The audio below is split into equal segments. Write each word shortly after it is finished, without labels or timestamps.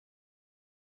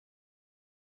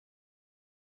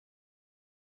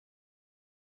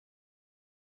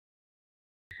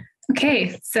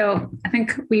Okay, so I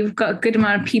think we've got a good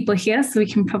amount of people here, so we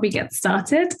can probably get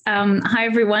started. Hi,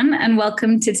 everyone, and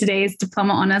welcome to today's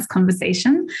Diploma Honours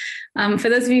conversation. For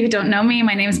those of you who don't know me,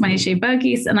 my name is Manisha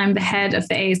Burgis, and I'm the head of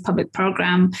the AA's public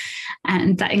program,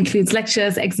 and that includes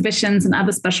lectures, exhibitions, and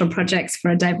other special projects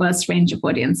for a diverse range of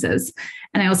audiences.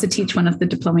 And I also teach one of the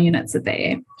diploma units at the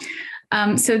AA.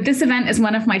 So this event is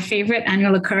one of my favorite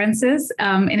annual occurrences.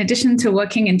 In addition to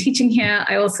working and teaching here,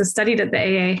 I also studied at the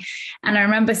AA. And I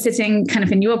remember sitting kind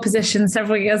of in your position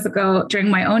several years ago during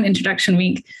my own introduction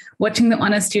week, watching the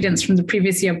honor students from the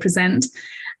previous year present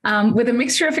with a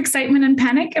mixture of excitement and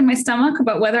panic in my stomach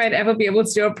about whether I'd ever be able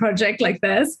to do a project like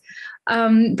this.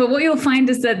 But what you'll find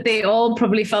is that they all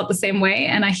probably felt the same way.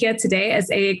 And I'm here today as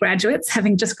AA graduates,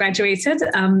 having just graduated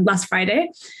last Friday,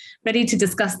 ready to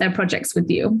discuss their projects with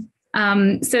you.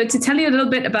 So to tell you a little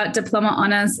bit about Diploma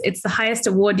Honours, it's the highest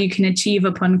award you can achieve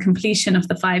upon completion of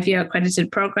the 5-year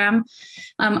accredited program.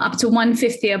 Up to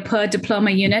 1/5 year per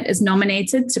diploma unit is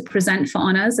nominated to present for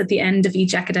honours at the end of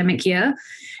each academic year.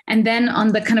 And then on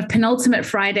the kind of penultimate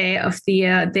Friday of the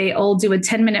year, they all do a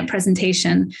 10-minute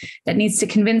presentation that needs to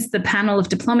convince the panel of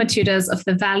diploma tutors of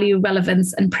the value,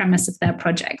 relevance, and premise of their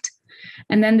project.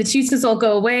 And then the tutors all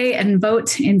go away and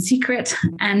vote in secret,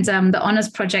 and the honours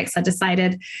projects are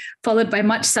decided, followed by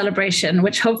much celebration,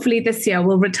 which hopefully this year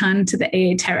will return to the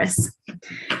AA Terrace.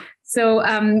 So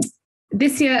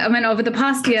this year, over the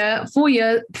past year,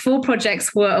 4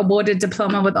 projects were awarded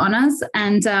diploma with honours,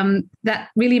 and that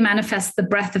really manifests the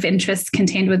breadth of interest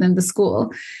contained within the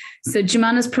school. So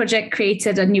Jumanah's project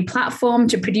created a new platform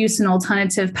to produce an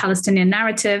alternative Palestinian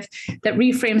narrative that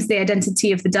reframes the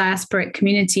identity of the diasporic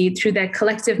community through their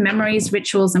collective memories,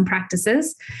 rituals, and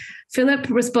practices. Philip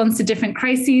responds to different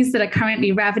crises that are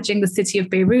currently ravaging the city of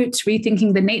Beirut,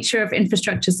 rethinking the nature of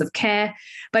infrastructures of care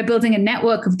by building a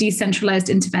network of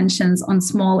decentralised interventions on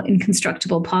small,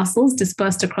 inconstructible parcels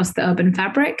dispersed across the urban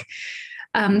fabric.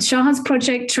 Shaha's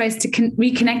project tries to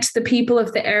reconnect the people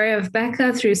of the area of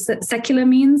Bekaa through secular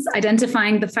means,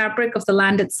 identifying the fabric of the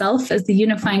land itself as the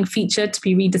unifying feature to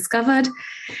be rediscovered.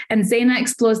 And Zaina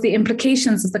explores the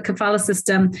implications of the Kafala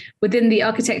system within the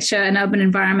architecture and urban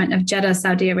environment of Jeddah,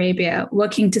 Saudi Arabia,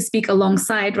 working to speak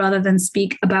alongside rather than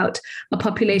speak about a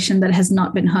population that has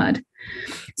not been heard.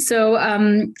 So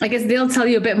I guess they'll tell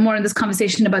you a bit more in this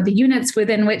conversation about the units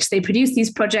within which they produce these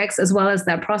projects, as well as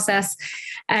their process.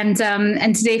 And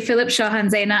today, Philip, Shaha,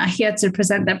 and Zaina are here to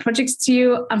present their projects to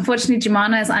you. Unfortunately,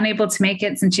 Jumanah is unable to make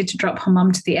it since she had to drop her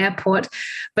mum to the airport.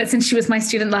 But since she was my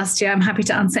student last year, I'm happy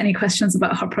to answer any questions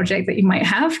about her project that you might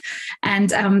have.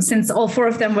 And since all 4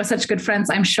 of them were such good friends,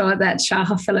 I'm sure that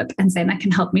Shaha, Philip, and Zaina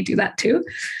can help me do that too.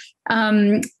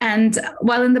 And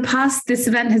while in the past, this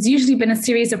event has usually been a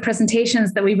series of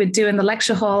presentations that we would do in the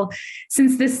lecture hall,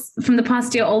 since from the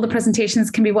past year, all the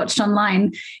presentations can be watched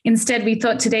online. Instead, we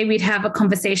thought today we'd have a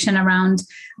conversation around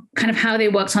kind of how they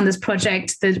worked on this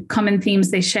project, the common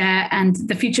themes they share, and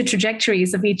the future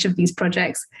trajectories of each of these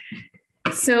projects.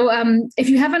 So if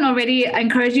you haven't already, I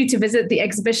encourage you to visit the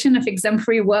exhibition of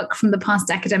exemplary work from the past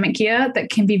academic year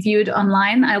that can be viewed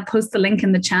online. I'll post the link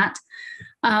in the chat.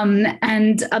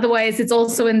 And otherwise, it's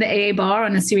also in the AA bar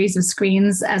on a series of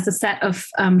screens as a set of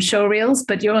show reels,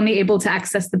 but you're only able to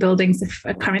access the buildings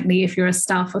currently if you're a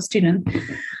staff or student.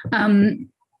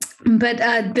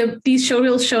 These show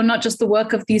reels show not just the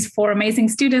work of these 4 amazing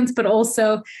students, but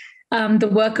also the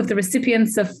work of the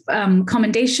recipients of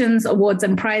commendations, awards,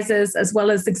 and prizes, as well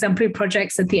as exemplary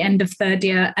projects at the end of 3rd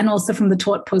year, and also from the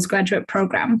taught postgraduate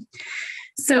program.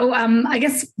 So I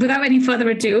guess without any further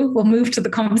ado, we'll move to the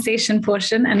conversation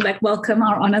portion and welcome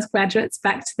our honours graduates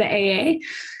back to the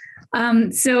AA.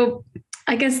 So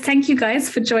I guess thank you guys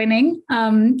for joining.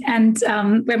 And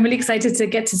I'm really excited to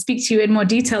get to speak to you in more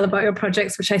detail about your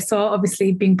projects, which I saw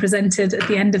obviously being presented at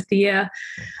the end of the year.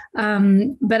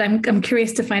 But I'm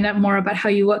curious to find out more about how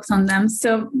you worked on them.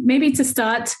 So maybe to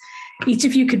start, each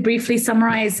of you could briefly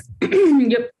summarize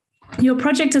your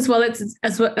project as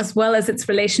well as its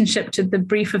relationship to the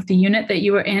brief of the unit that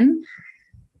you were in.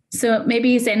 So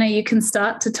maybe, Zaina, you can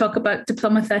start to talk about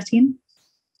Diploma 13.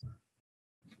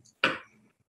 Hi,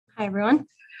 everyone.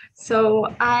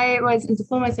 So I was in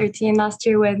Diploma 13 last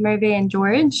year with Merve and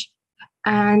George.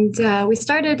 And we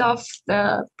started off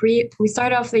the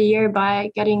year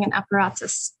by getting an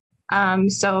apparatus.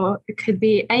 So it could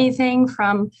be anything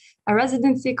from a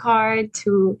residency card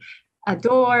to a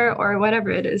door or whatever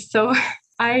it is. So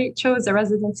I chose a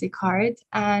residency card,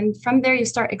 and from there you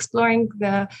start exploring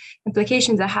the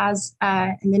implications it has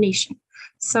in the nation.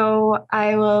 So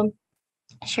I will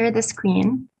share the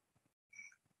screen.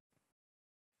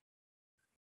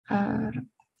 Can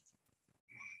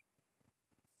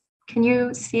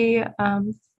you see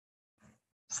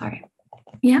Sorry.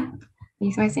 Yeah.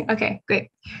 You see my scene? Okay,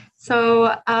 great.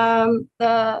 So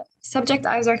the subject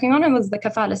I was working on was the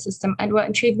Kafala system. And what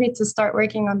intrigued me to start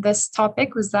working on this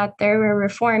topic was that there were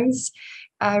reforms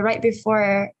right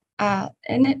before,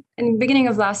 in the beginning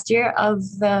of last year, of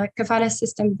the Kafala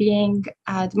system being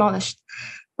demolished.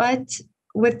 But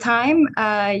with time,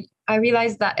 I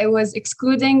realized that it was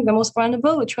excluding the most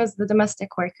vulnerable, which was the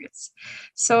domestic workers.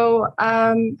 So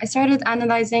I started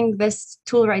analyzing this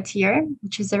tool right here,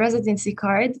 which is a residency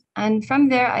card. And from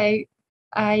there,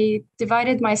 I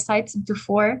divided my sites into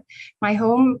four: my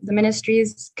home, the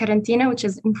ministries, Karantina, which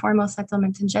is informal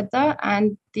settlement in Jeddah,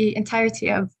 and the entirety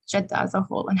of Jeddah as a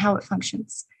whole and how it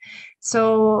functions.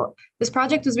 So this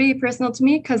project was really personal to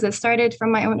me because it started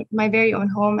from my very own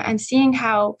home, and seeing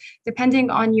how,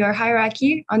 depending on your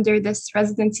hierarchy under this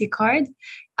residency card,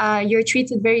 you're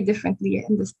treated very differently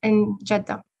in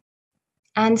Jeddah.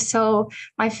 And so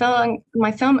my film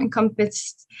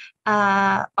encompassed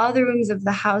all the rooms of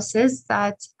the houses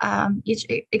that each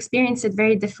experience it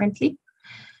very differently,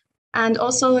 and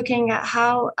also looking at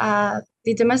how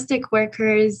the domestic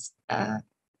workers,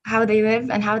 how they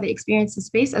live and how they experience the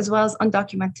space, as well as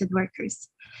undocumented workers.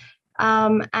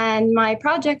 And my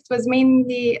project was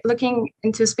mainly looking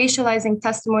into spatializing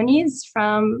testimonies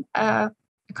from a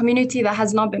community that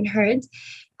has not been heard.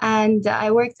 And I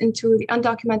worked with the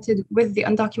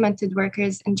undocumented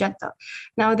workers in Jeddah.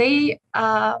 Now they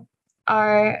are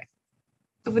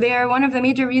one of the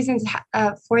major reasons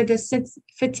for the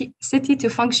city to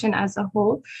function as a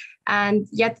whole, and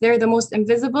yet they're the most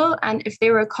invisible. And if they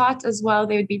were caught as well,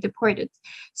 they would be deported.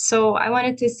 So I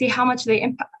wanted to see how much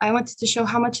I wanted to show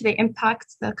how much they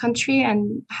impact the country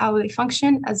and how they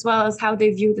function, as well as how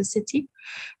they view the city.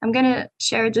 I'm gonna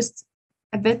share just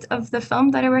a bit of the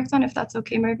film that I worked on, if that's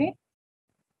okay, Merve.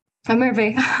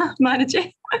 Merve,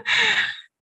 managing.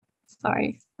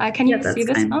 Sorry. Can you see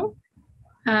this film?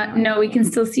 No, we can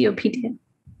still see your PDF.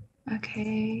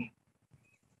 Okay.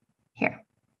 Here.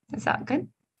 Is that good?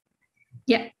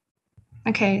 Yeah.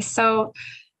 Okay. So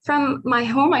from my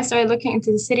home, I started looking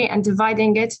into the city and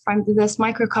dividing it from this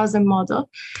microcosm model.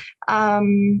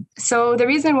 So the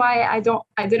reason why I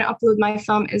didn't upload my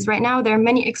film is right now there are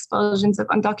many expulsions of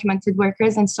undocumented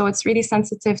workers, and so it's really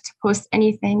sensitive to post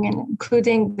anything, and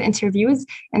including the interviews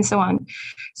and so on.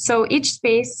 So each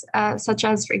space, such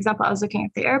as, for example, I was looking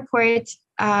at the airport,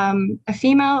 a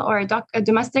female or a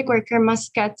domestic worker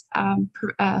must get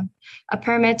a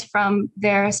permit from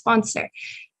their sponsor.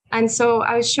 And so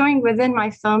I was showing within my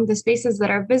film the spaces that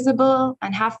are visible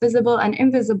and half visible and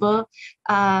invisible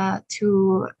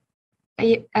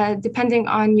depending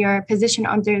on your position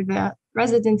under the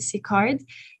residency card,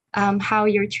 how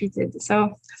you're treated.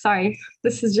 So sorry,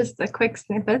 this is just a quick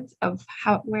snippet of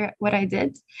what I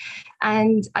did.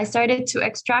 And I started to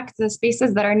extract the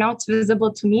spaces that are not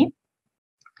visible to me,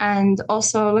 and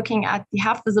also looking at the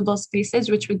half visible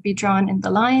spaces, which would be drawn in the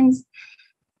lines,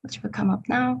 which will come up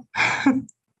now.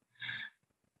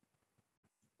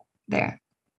 There.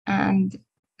 And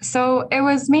so it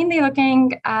was mainly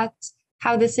looking at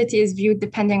how the city is viewed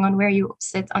depending on where you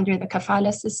sit under the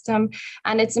Kafala system.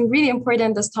 And it's really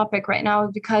important, this topic right now,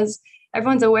 because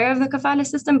everyone's aware of the Kafala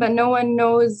system, but no one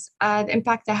knows the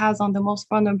impact it has on the most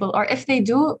vulnerable. Or if they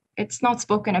do, it's not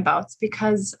spoken about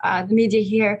because the media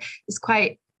here is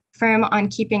quite firm on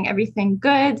keeping everything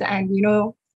good and,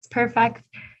 it's perfect.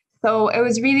 So it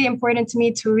was really important to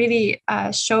me to really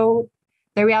show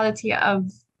the reality of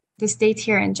the state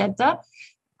here in Jeddah.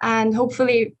 And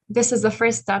hopefully this is the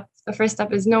first step. The first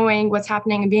step is knowing what's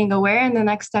happening and being aware. And the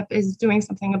next step is doing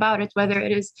something about it, whether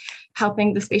it is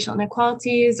helping the spatial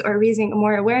inequalities or raising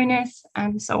more awareness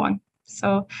and so on.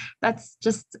 So that's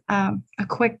just a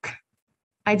quick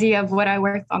idea of what I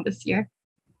worked on this year.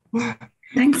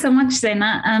 Thanks so much,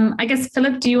 Zaina. I guess,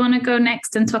 Philip, do you want to go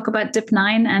next and talk about DIP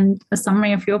 9 and a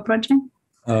summary of your project?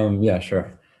 Yeah, sure.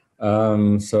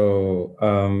 So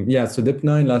DIP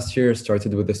 9 last year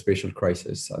started with a spatial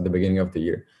crisis at the beginning of the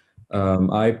year.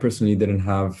 I personally didn't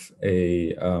have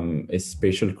a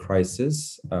spatial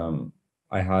crisis.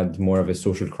 I had more of a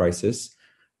social crisis,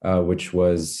 which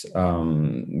was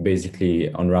basically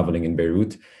unraveling in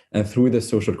Beirut. And through the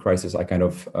social crisis, I kind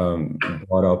of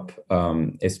brought up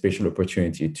a spatial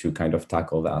opportunity to kind of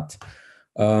tackle that.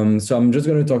 So I'm just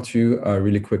going to talk to you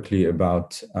really quickly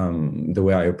about the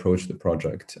way I approached the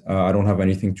project. I don't have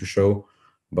anything to show,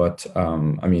 but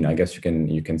I mean, I guess you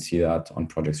can see that on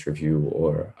projects review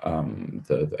or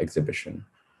the exhibition.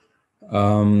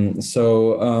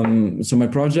 So my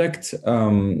project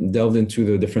delved into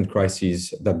the different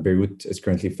crises that Beirut is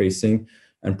currently facing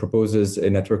and proposes a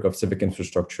network of civic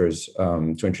infrastructures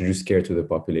to introduce care to the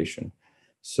population.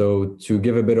 So to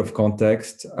give a bit of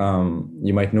context,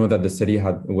 you might know that the city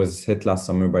was hit last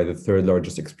summer by the third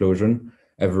largest explosion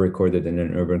ever recorded in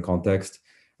an urban context.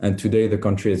 And today the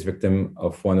country is victim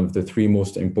of one of the three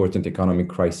most important economic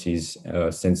crises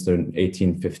since the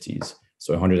 1850s,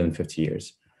 so 150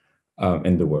 years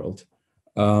in the world.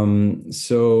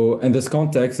 So in this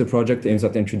context, the project aims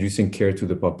at introducing care to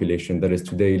the population that is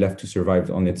today left to survive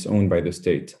on its own by the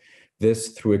state. This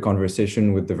through a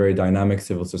conversation with the very dynamic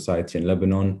civil society in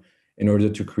Lebanon in order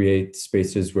to create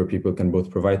spaces where people can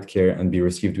both provide care and be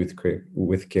received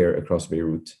with care across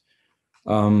Beirut.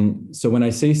 So when I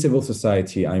say civil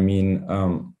society, I mean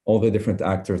all the different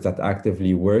actors that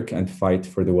actively work and fight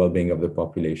for the well-being of the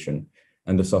population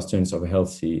and the sustenance of a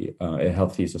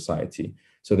healthy society.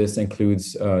 So this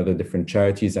includes the different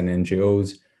charities and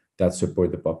NGOs that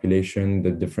support the population,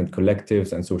 the different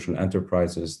collectives and social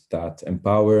enterprises that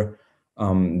empower,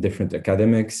 different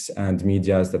academics and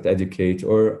medias that educate,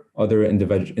 or other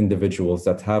individuals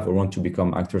that have or want to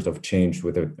become actors of change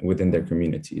within their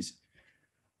communities.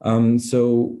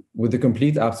 So with the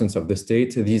complete absence of the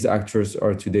state, these actors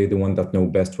are today the ones that know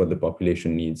best what the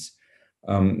population needs.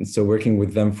 So working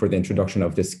with them for the introduction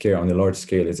of this care on a large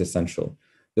scale is essential.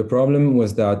 The problem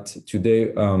was that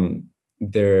today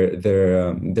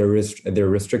they're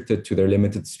restricted to their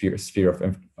limited sphere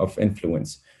of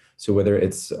influence. So whether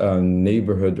it's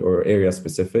neighborhood or area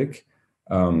specific,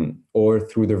 or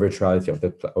through the virtuality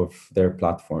of their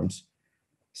platforms.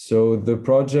 So the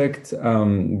project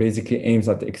basically aims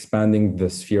at expanding the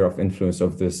sphere of influence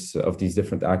of these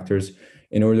different actors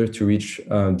in order to reach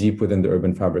deep within the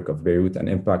urban fabric of Beirut and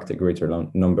impact a greater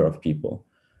number of people.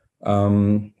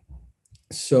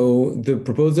 So the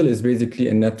proposal is basically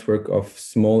a network of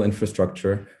small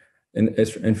infrastructures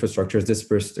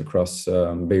dispersed across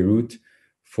Beirut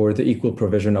for the equal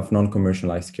provision of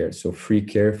non-commercialized care, so free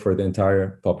care for the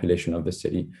entire population of the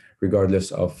city, regardless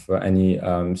of any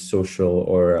social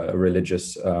or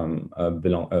religious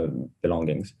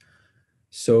belongings.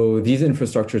 So these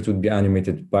infrastructures would be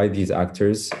animated by these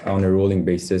actors on a rolling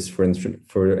basis for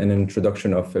an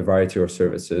introduction of a variety of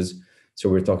services. So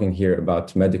we're talking here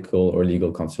about medical or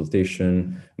legal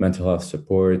consultation, mental health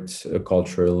support,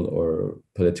 cultural or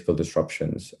political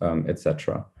disruptions,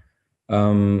 etc.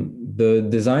 The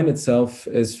design itself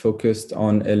is focused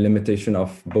on a limitation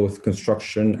of both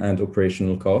construction and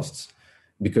operational costs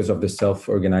because of the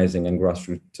self-organizing and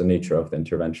grassroots nature of the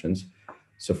interventions.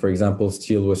 So for example,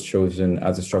 steel was chosen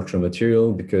as a structural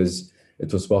material because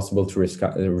it was possible to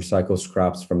recycle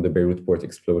scraps from the Beirut port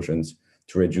explosions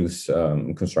to reduce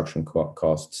construction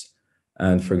costs.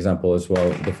 And for example, as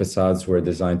well, the facades were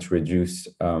designed to reduce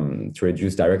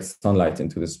direct sunlight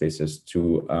into the spaces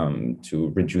to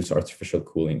reduce artificial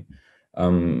cooling,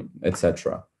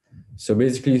 etc. So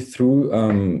basically,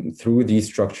 through these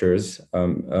structures,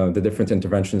 the different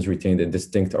interventions retained a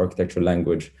distinct architectural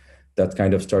language that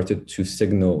kind of started to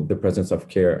signal the presence of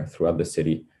care throughout the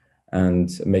city,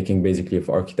 and making basically of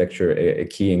architecture a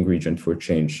key ingredient for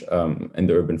change in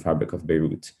the urban fabric of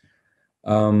Beirut.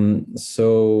 Yeah,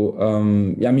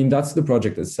 I mean, that's the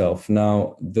project itself.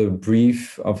 Now, the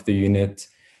brief of the unit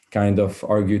kind of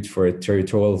argued for a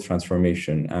territorial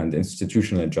transformation and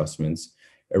institutional adjustments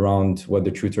around what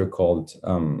the tutor called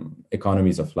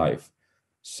economies of life.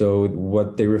 So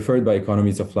what they referred by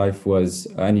economies of life was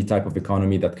any type of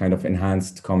economy that kind of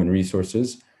enhanced common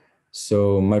resources.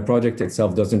 So my project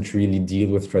itself doesn't really deal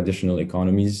with traditional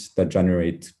economies that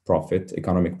generate profit,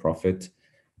 economic profit,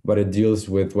 but it deals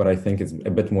with what I think is a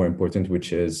bit more important,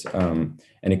 which is an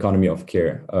economy of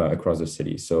care across the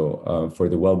city. So for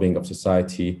the well-being of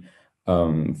society,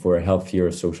 for a healthier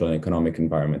social and economic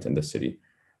environment in the city.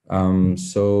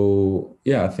 So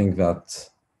yeah, I think that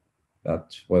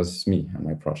was me and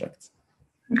my project.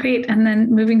 Great. And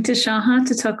then moving to Shaha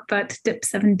to talk about DIP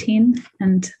 17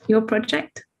 and your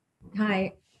project.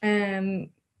 Hi.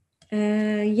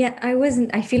 Yeah,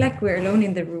 I feel like we're alone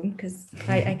in the room because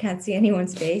I can't see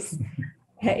anyone's face.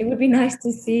 It would be nice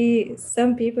to see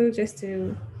some people just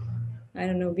to, I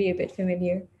don't know, be a bit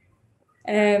familiar.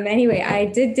 Anyway, I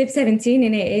did DIP 17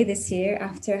 in AA this year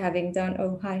after having done,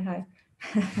 hi.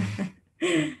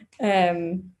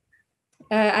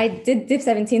 I did DIP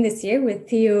 17 this year with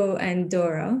Theo and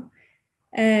Dora.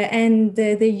 And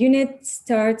the unit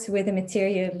starts with a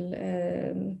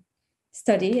material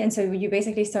study. And so you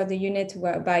basically start the unit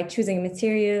by choosing a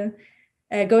material,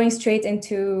 going straight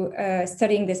into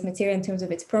studying this material in terms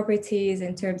of its properties,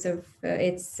 in terms of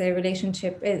its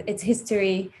relationship, its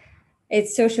history,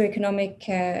 its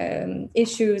socioeconomic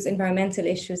issues, environmental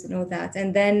issues, and all that.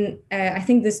 And then I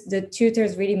think the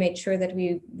tutors really made sure that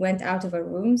we went out of our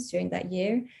rooms during that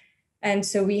year And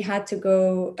so we had to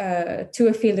go to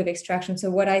a field of extraction. So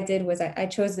what I did was I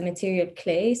chose the material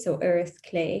clay, so earth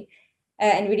clay,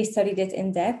 and really studied it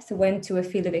in depth, went to a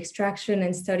field of extraction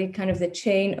and studied kind of the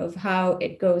chain of how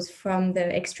it goes from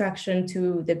the extraction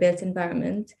to the built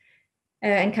environment,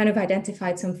 and kind of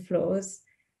identified some flaws.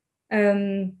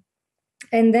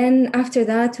 And then after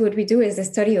that, what we do is a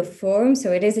study of form.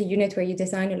 So it is a unit where you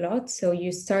design a lot. So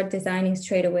you start designing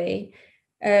straight away.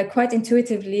 Quite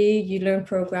intuitively, you learn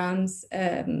programs,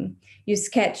 you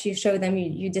sketch, you show them,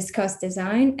 you discuss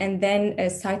design, and then a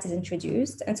site is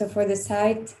introduced. And so for the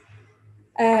site,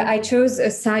 I chose a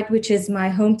site which is my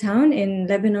hometown in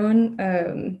Lebanon,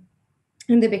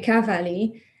 in the Bekaa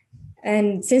Valley.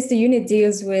 And since the unit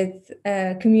deals with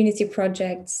community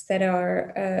projects that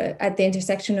are at the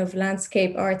intersection of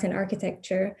landscape, art, and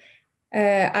architecture,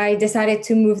 I decided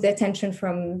to move the attention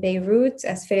from Beirut,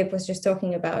 as Philip was just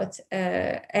talking about,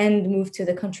 and move to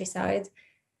the countryside.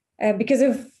 Because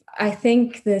of, I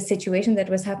think, the situation that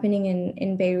was happening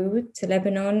in Beirut,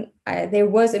 Lebanon, there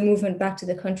was a movement back to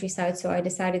the countryside. So I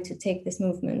decided to take this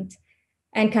movement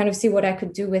and kind of see what I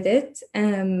could do with it.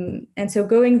 And so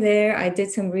going there, I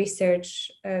did some research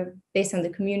based on the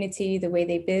community, the way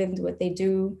they build, what they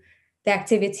do, the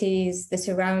activities, the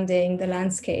surrounding, the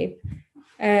landscape.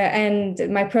 And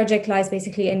my project lies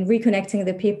basically in reconnecting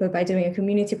the people by doing a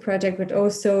community project, but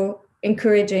also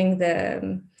encouraging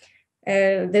the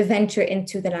venture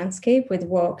into the landscape with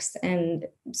walks and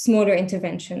smaller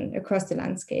intervention across the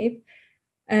landscape.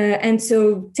 And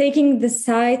so taking the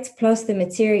site plus the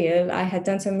material, I had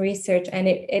done some research, and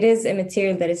it is a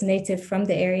material that is native from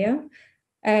the area.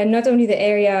 Not only the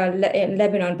area in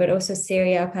Lebanon, but also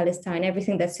Syria, Palestine,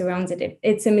 everything that surrounds it.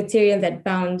 It's a material that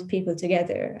bound people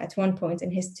together at one point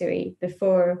in history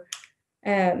before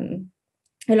a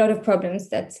lot of problems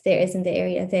that there is in the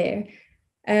area there.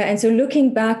 And so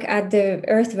looking back at the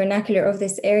earth vernacular of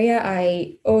this area,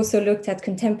 I also looked at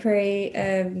contemporary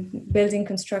building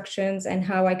constructions and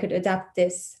how I could adapt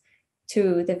this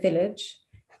to the village.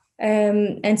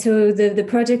 And so the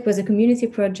project was a community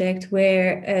project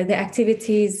where the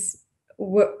activities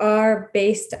are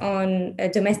based on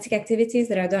domestic activities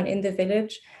that are done in the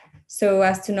village, so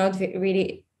as to not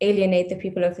really alienate the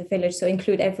people of the village, so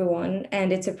include everyone.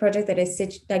 And it's a project that is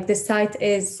like the site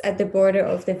is at the border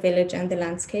of the village and the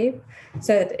landscape,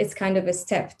 so it's kind of a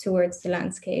step towards the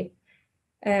landscape.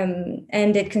 And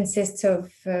it consists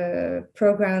of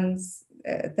programs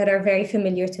that are very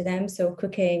familiar to them, so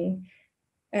cooking,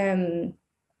 learning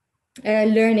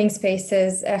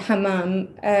spaces,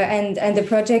 hammam, and the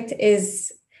project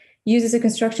uses a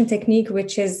construction technique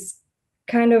which is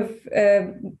kind of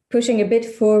pushing a bit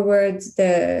forward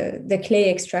the clay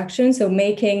extraction, so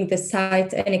making the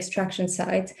site an extraction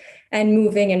site and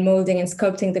moving and molding and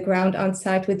sculpting the ground on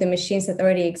site with the machines that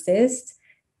already exist.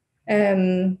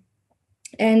 And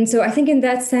so I think in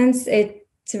that sense, it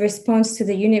responds to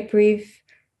the unit brief.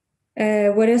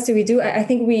 What else do we do? I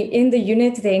think in the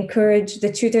unit,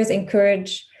 the tutors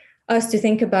encourage us to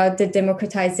think about the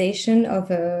democratization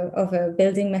of a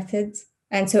building method.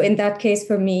 And so in that case,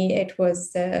 for me, it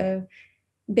was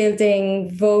building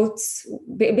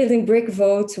brick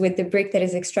votes with the brick that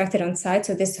is extracted on site.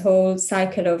 So this whole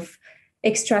cycle of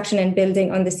extraction and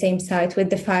building on the same site with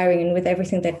the firing and with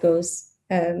everything that goes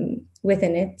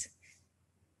within it.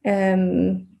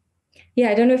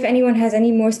 I don't know if anyone has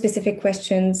any more specific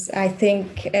questions. I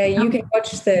think you can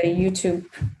watch the YouTube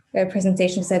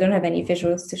presentations. I don't have any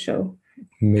visuals to show.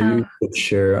 Maybe you could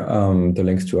share the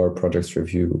links to our projects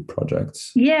review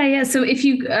projects. Yeah. So if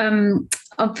you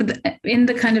in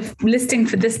the kind of listing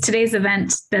for today's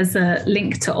event, there's a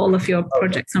link to all of your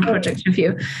projects on project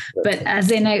review. But as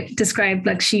Zaina described,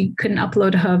 like she couldn't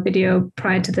upload her video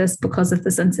prior to this because of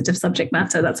the sensitive subject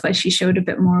matter. That's why she showed a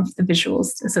bit more of the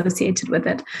visuals associated with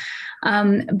it.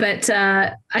 But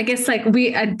I guess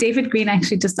David Green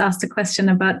actually just asked a question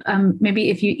about maybe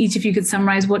if each of you could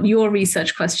summarize what your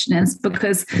research question is,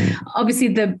 because obviously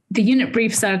the unit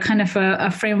briefs are kind of a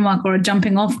framework or a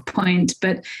jumping off point.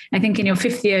 But I think in your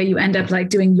fifth year, you end up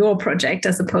doing your project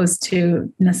as opposed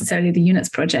to necessarily the unit's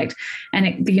project.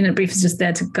 And the unit brief is just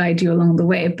there to guide you along the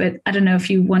way. But I don't know if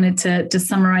you wanted to just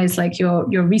summarize your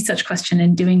research question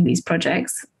in doing these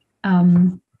projects.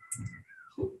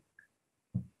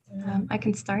 I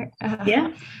can start.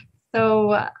 Yeah. So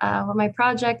what my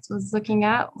project was looking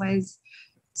at was,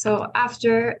 so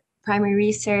after primary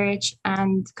research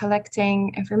and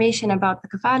collecting information about the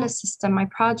Kafala system, my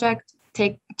project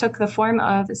took the form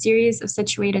of a series of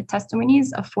situated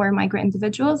testimonies of 4 migrant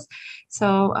individuals.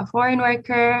 So a foreign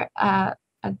worker, a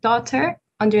daughter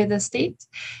under the state,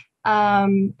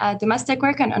 a domestic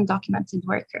worker, and undocumented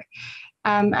worker.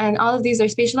 And all of these are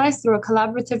spatialized through a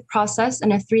collaborative process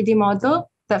and a 3D model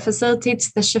that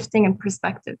facilitates the shifting in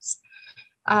perspectives.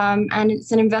 And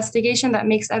it's an investigation that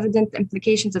makes evident the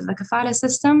implications of the Kafala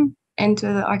system into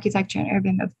the architecture and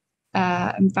urban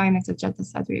environment of Jeddah,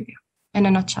 Saudi Arabia, in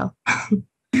a nutshell.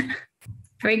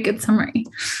 Very good summary.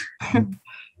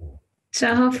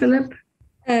 Shaha, Philip?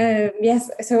 Yes,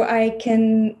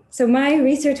 so my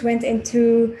research went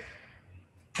into,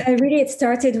 really it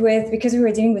started with, because we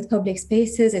were dealing with public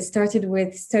spaces, it started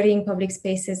with studying public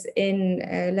spaces in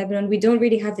Lebanon. We don't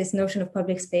really have this notion of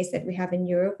public space that we have in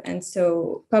Europe. And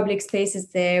so public spaces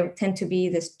there tend to be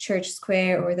this church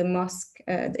square or the mosque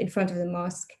in front of the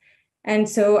mosque. And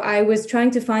so I was trying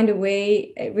to find a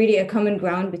way, really a common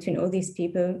ground between all these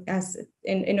people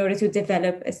in order to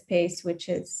develop a space which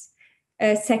is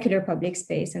a secular public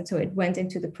space. And so it went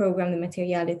into the program, the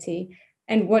materiality,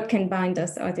 and what can bind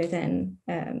us other than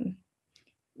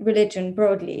religion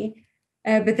broadly.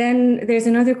 But then there's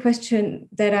another question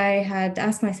that I had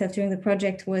asked myself during the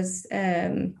project was,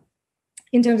 in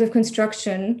terms of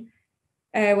construction,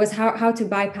 was how to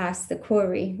bypass the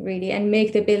quarry, really, and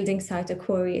make the building site a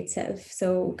quarry itself.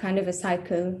 So kind of a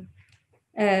cycle,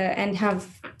 and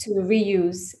have to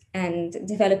reuse and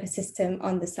develop a system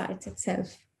on the site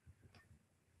itself.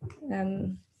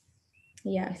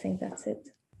 Yeah, I think that's it.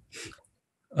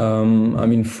 I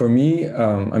mean, for me,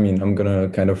 I'm gonna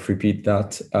kind of repeat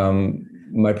that.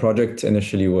 My project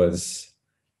initially was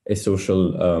a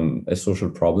social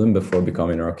problem before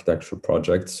becoming an architectural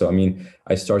project. So, I mean,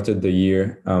 I started the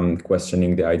year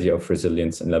questioning the idea of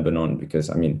resilience in Lebanon, because,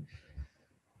 I mean,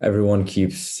 everyone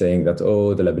keeps saying that,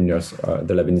 oh, the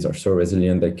Lebanese are so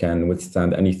resilient, they can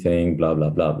withstand anything, blah, blah,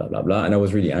 blah, blah, blah, blah. And I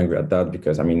was really angry at that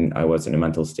because, I mean, I was in a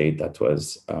mental state that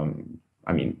was,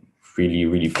 really,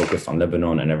 really focused on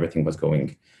Lebanon, and everything was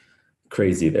going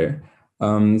crazy there.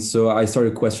 So I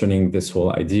started questioning this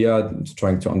whole idea,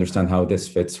 trying to understand how this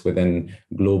fits within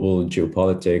global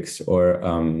geopolitics or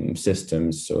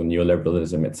systems, so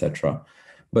neoliberalism, etc.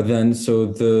 But then, so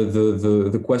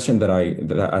the question that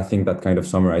I think that kind of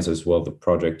summarizes well the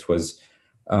project was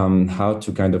how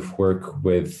to kind of work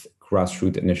with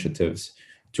grassroots initiatives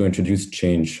to introduce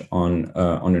change on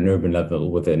an urban level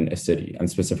within a city, and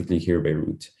specifically here,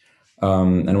 Beirut.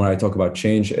 And when I talk about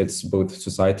change, it's both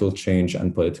societal change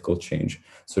and political change.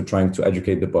 So trying to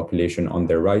educate the population on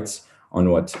their rights, on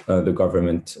what the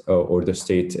government or the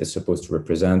state is supposed to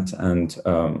represent, and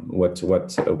what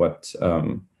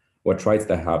rights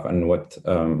they have, and what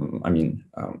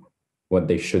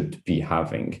they should be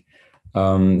having.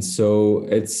 So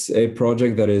it's a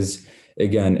project that is,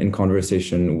 again, in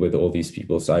conversation with all these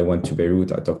people. So I went to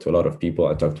Beirut, I talked to a lot of people,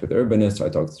 I talked with urbanists, I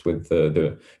talked with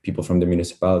the people from the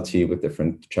municipality, with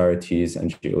different charities,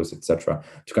 NGOs, etc.,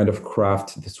 to kind of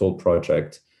craft this whole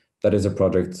project that is a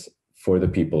project for the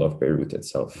people of Beirut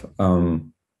itself.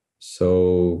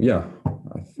 So yeah.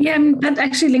 Yeah, that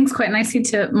actually links quite nicely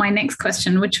to my next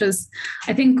question, which was,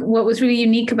 I think what was really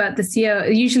unique about this year,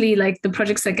 usually like the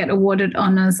projects that get awarded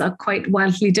honors are quite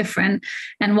wildly different.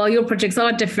 And while your projects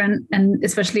are different, and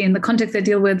especially in the context they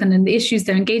deal with and in the issues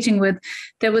they're engaging with,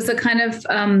 there was a kind of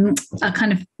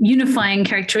unifying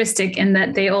characteristic in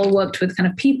that they all worked with kind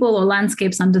of people or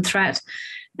landscapes under threat.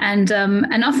 And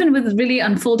often with really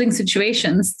unfolding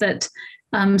situations that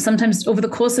sometimes over the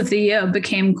course of the year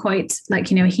became quite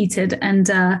heated. And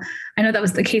I know that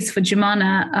was the case for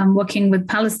Jumanah working with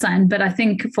Palestine, but I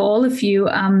think for all of you,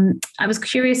 I was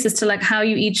curious as to like how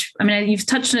you each, I mean, you've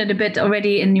touched on it a bit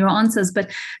already in your answers,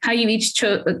 but how you each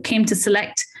came to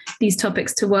select these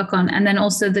topics to work on. And then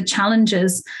also the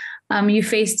challenges you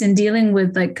faced in dealing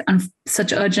with like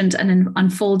such urgent and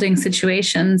unfolding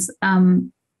situations.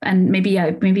 And maybe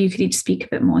you could each speak a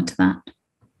bit more to that.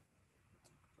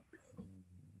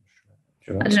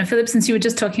 Sure. I don't know, Philip, since you were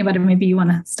just talking about it, maybe you want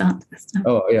to start this time.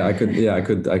 Oh yeah, I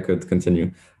could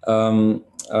continue. I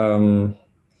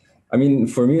mean,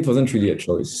 for me, it wasn't really a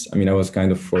choice. I mean, I was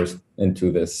kind of forced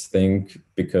into this thing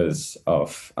because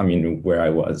of, where I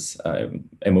was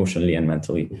emotionally and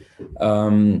mentally.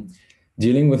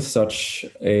 Dealing with such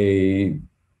a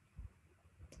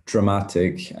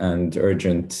dramatic and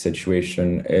urgent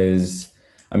situation is,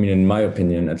 in my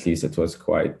opinion, at least, it was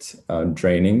quite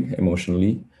draining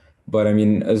emotionally. But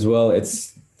as well, I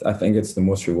think it's the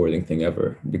most rewarding thing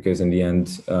ever, because in the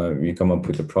end, you come up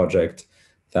with a project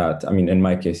that, in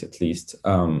my case at least,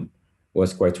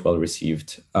 was quite well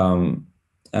received. So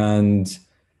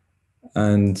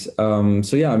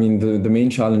yeah, the main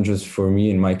challenges for me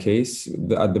in my case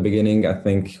at the beginning, I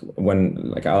think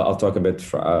when I'll talk a bit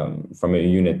from a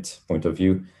unit point of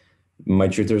view. my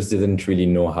tutors didn't really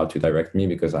know how to direct me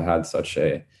because I had such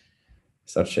a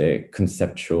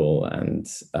conceptual and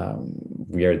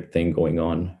weird thing going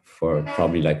on for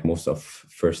probably like most of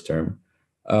first term.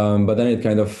 But then it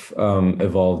kind of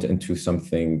evolved into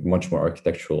something much more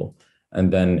architectural,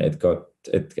 and then it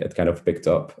kind of picked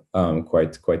up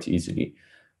quite easily.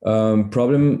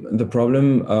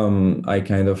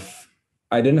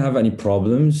 I didn't have any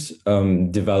problems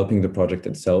developing the project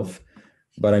itself.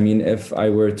 But I mean, if I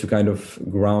were to kind of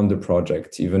ground the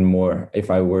project even more,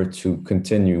 if I were to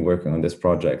continue working on this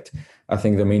project, I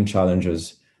think the main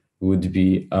challenges would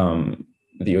be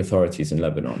the authorities in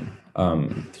Lebanon.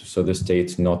 So the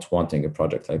state not wanting a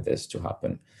project like this to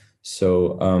happen.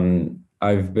 So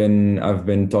I've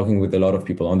been talking with a lot of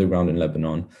people on the ground in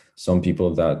Lebanon, some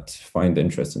people that find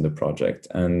interest in the project,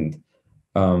 and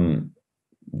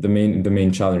the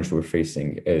main challenge we're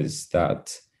facing is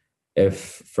that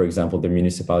if, for example, the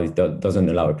municipality doesn't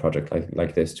allow a project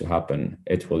like this to happen,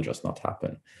 it will just not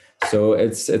happen. So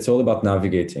it's all about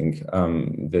navigating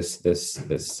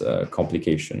this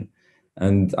complication.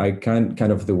 And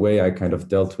the way I kind of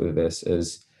dealt with this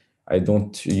is I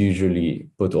don't usually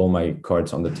put all my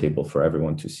cards on the table for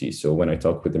everyone to see. So when I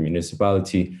talk with the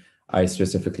municipality, I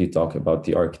specifically talk about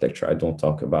the architecture. I don't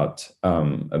talk about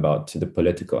the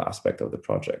political aspect of the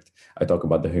project. I talk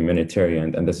about the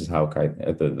humanitarian, and this is how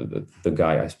the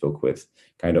guy I spoke with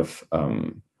kind of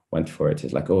went for it.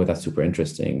 It's like, oh, that's super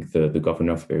interesting. The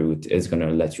governor of Beirut is going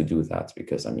to let you do that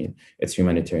because, I mean, it's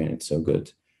humanitarian. It's so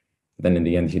good. Then in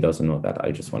the end, he doesn't know that.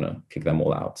 I just want to kick them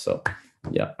all out. So,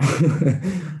 yeah.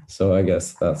 So I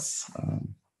guess that's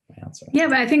my answer. Yeah,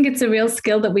 but I think it's a real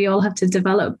skill that we all have to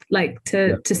develop, like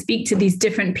to speak to these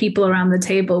different people around the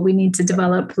table. We need to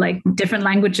develop like different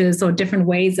languages or different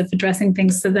ways of addressing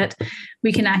things so that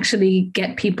we can actually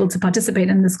get people to participate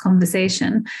in this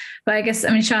conversation. But I guess, I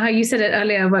mean, Shaha, you said it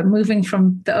earlier about moving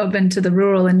from the urban to the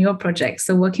rural in your project.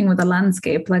 So working with a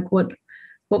landscape, like what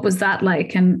was that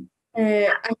like? And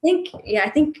I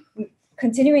think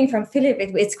continuing from Philip,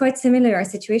 it's quite similar. Our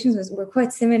situations were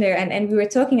quite similar. And we were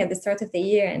talking at the start of the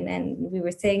year and we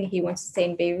were saying he wants to stay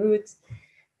in Beirut.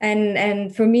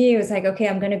 And for me, it was like, okay,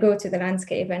 I'm going to go to the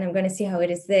landscape and I'm going to see how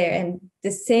it is there. And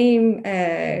the same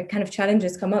kind of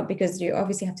challenges come up because you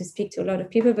obviously have to speak to a lot of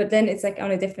people, but then it's like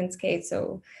on a different scale.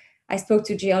 So I spoke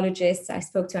to geologists, I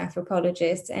spoke to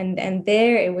anthropologists, and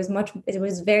there it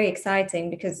was very exciting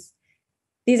because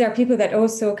these are people that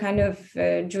also kind of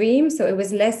dream. So it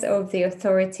was less of the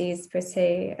authorities per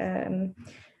se,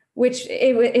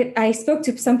 I spoke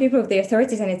to some people of the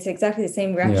authorities and it's exactly the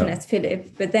same reaction as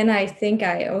Philip. But then I think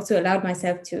I also allowed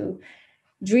myself to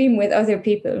dream with other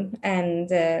people.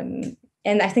 And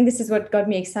I think this is what got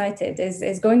me excited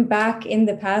is going back in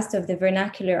the past of the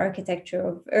vernacular architecture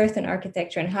of earthen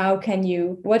architecture and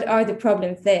what are the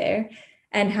problems there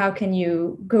and how can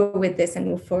you go with this and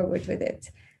move forward with it,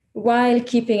 while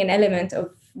keeping an element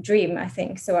of dream, I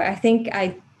think. So I think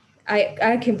I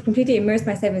can completely immerse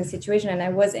myself in the situation and I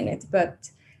was in it, but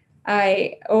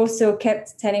I also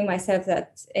kept telling myself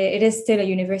that it is still a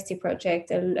university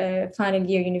project, a final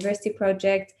year university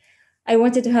project. I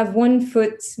wanted to have one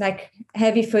foot, like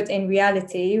heavy foot in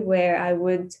reality, where I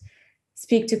would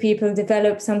speak to people,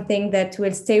 develop something that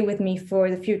will stay with me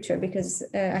for the future, because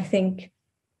I think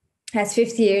as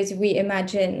 50 years, we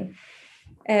imagine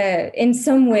in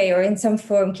some way or in some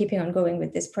form keeping on going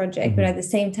with this project, but at the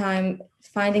same time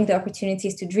finding the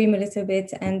opportunities to dream a little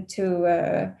bit and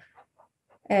to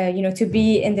to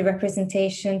be in the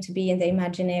representation, to be in the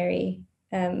imaginary,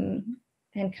 and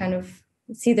kind of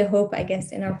see the hope, I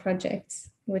guess, in our projects,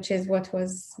 which is what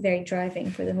was very driving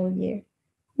for the whole year.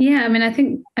 Yeah, I mean, I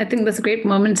think that's a great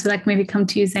moment to like maybe come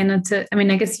to you, Zaina.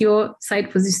 I guess your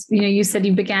site was, you said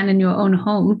you began in your own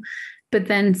home, but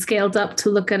then scaled up to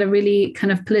look at a really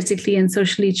kind of politically and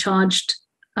socially charged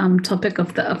topic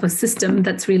of a system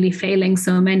that's really failing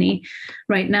so many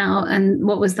right now. And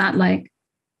what was that like?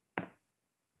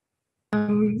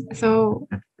 So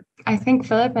I think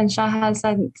Philip and Shaha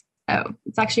said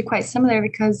it's actually quite similar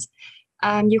because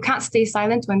you can't stay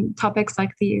silent when topics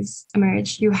like these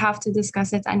emerge. You have to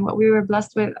discuss it. And what we were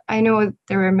blessed with, I know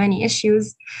there were many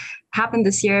issues happened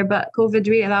this year, but COVID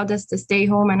really allowed us to stay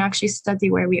home and actually study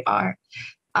where we are.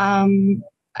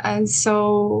 And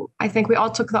so I think we all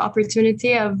took the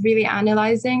opportunity of really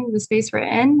analyzing the space we're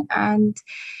in. And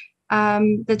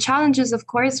the challenges, of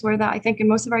course, were that I think in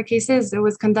most of our cases, it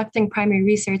was conducting primary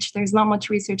research. There's not much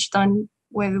research done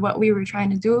with what we were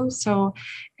trying to do. So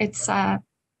it's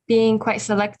being quite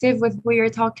selective with who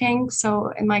you're talking. So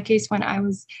in my case, when I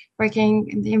was working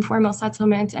in the informal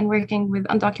settlement and working with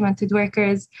undocumented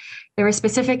workers, there were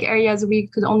specific areas we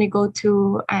could only go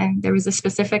to, and there was a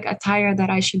specific attire that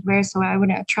I should wear so I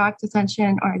wouldn't attract attention,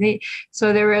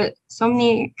 so there were so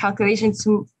many calculations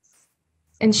to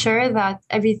ensure that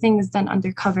everything is done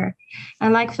undercover.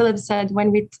 And like Philip said,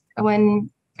 when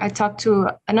I talk to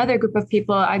another group of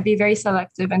people, I'd be very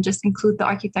selective and just include the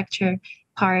architecture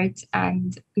part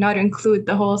and not include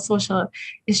the whole social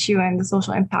issue and the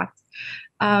social impact.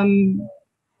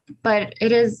 But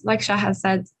it is, like Shaha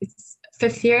said, it's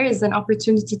fifth year is an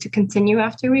opportunity to continue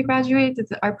after we graduate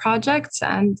our projects.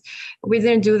 And we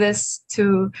didn't do this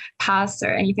to pass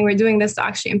or anything. We're doing this to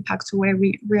actually impact to where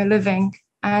we're living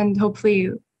and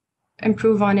hopefully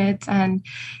improve on it. And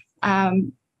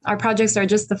our projects are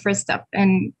just the first step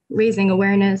in raising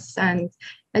awareness and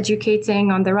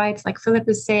educating on the rights, like Philip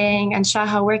is saying, and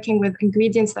Shaha working with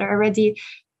ingredients that are already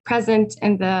present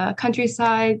in the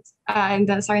countryside, in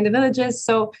the villages.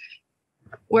 So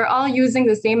we're all using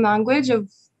the same language of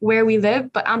where we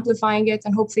live, but amplifying it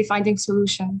and hopefully finding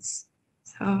solutions.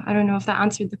 So I don't know if that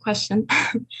answered the question.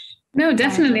 No,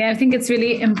 definitely. I think it's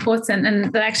really important.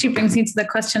 And that actually brings me to the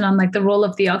question on like the role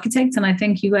of the architect. And I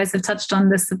think you guys have touched on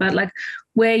this about like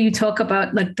where you talk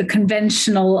about like the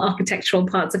conventional architectural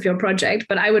parts of your project.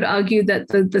 But I would argue that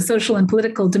the social and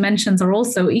political dimensions are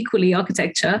also equally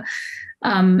architecture.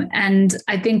 And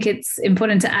I think it's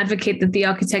important to advocate that the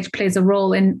architect plays a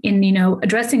role in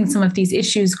addressing some of these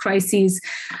issues, crises,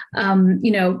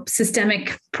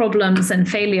 systemic problems and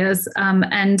failures.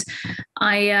 And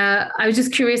I was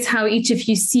just curious how each of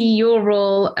you see your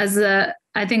role as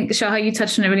I think, Shaha, you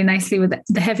touched on it really nicely with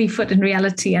the heavy foot in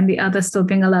reality and the other still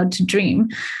being allowed to dream.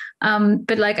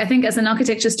 But like, I think as an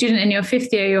architecture student in your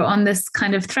fifth year, you're on this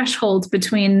kind of threshold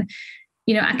between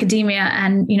academia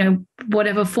and,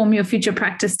 whatever form your future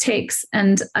practice takes.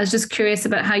 And I was just curious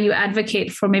about how you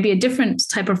advocate for maybe a different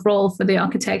type of role for the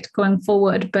architect going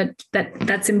forward, but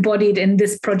that's embodied in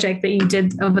this project that you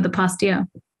did over the past year.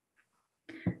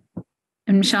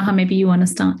 And Shaha, maybe you want to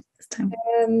start this time.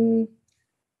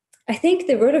 I think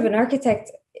the role of an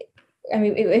architect, I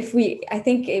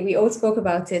think we all spoke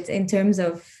about it in terms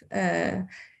of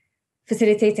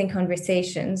facilitating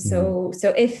conversations. So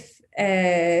if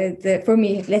for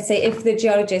me, let's say if the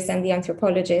geologist and the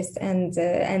anthropologist and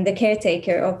the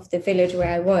caretaker of the village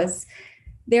where I was,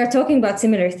 they are talking about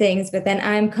similar things, but then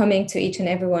I'm coming to each and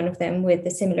every one of them with a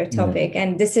similar topic.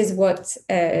 And this is what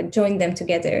joined them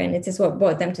together. And it is what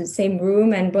brought them to the same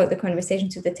room and brought the conversation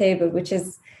to the table, which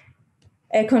is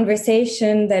a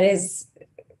conversation that is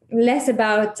less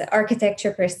about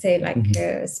architecture per se, like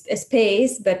a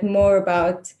space, but more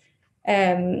about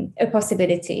a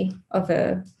possibility of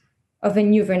a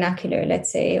new vernacular,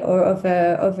 let's say, or of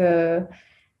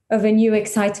a new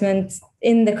excitement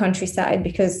in the countryside,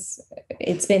 because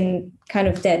it's been kind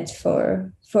of dead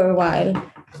for a while.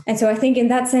 And so I think in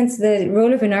that sense, the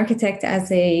role of an architect as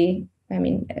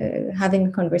having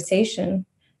a conversation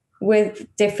with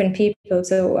different people.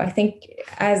 So I think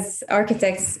as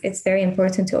architects, it's very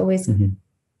important to always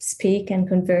speak and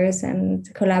converse and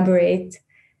collaborate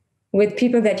with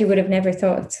people that you would have never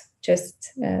thought.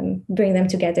 Just bring them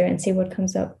together and see what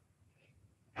comes up.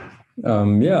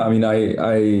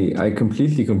 I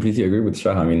completely agree with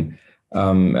Shaha.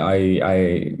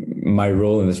 My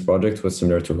role in this project was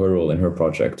similar to her role in her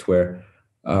project, where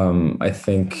I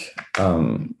think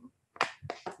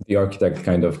the architect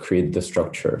kind of created the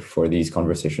structure for these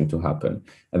conversations to happen,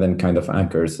 and then kind of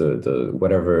anchors the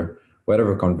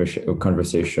whatever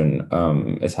conversation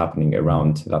is happening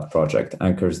around that project,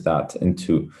 anchors that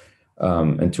into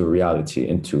reality,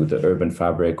 into the urban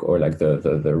fabric, or like the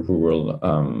rural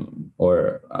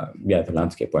the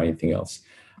landscape or anything else.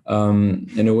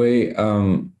 In a way,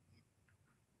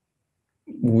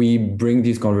 we bring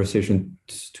these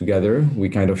conversations together. We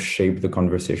kind of shape the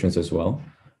conversations as well.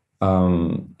 I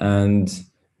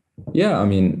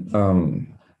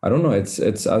don't know. It's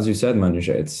as you said,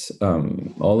 Manija. It's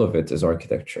all of it is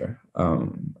architecture,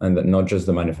 and not just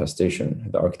the manifestation,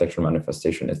 the architectural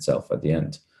manifestation itself at the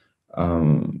end.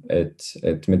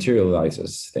 It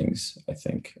materializes things, I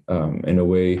think, in a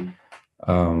way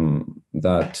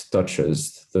that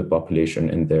touches the population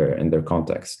in their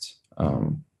context.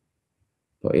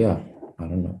 But yeah, I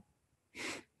don't know.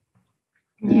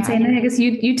 Yeah. Zaina, I guess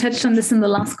you touched on this in the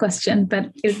last question, but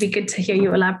it would be good to hear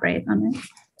you elaborate on it.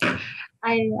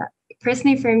 I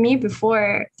personally, for me,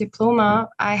 before diploma,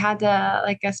 I had a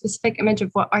specific image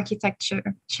of what architecture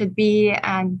should be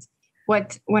and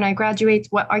when I graduate,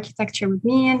 what architecture would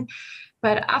mean.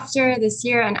 But after this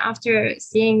year and after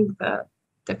seeing the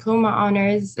Diploma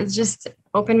Honours, it's just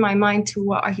opened my mind to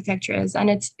what architecture is. And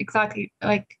it's exactly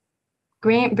like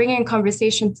bringing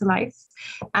conversation to life.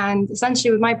 And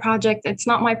essentially with my project, it's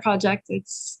not my project,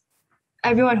 it's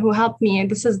everyone who helped me,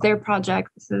 and this is their project.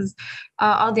 This is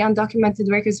all the undocumented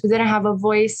workers who didn't have a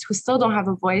voice, who still don't have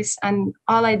a voice. And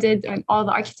all I did, and all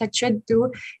the architect should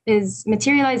do, is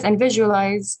materialize and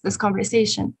visualize this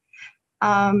conversation.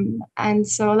 And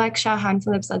so, like Shaha and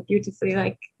Philip said beautifully,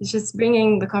 like it's just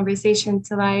bringing the conversation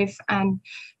to life, and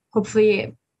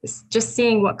hopefully just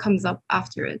seeing what comes up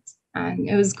after it. And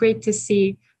it was great to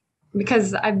see,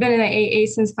 because I've been in the AA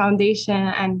since foundation,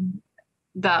 and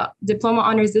the Diploma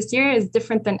Honours this year is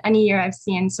different than any year I've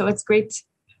seen. So it's great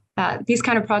that these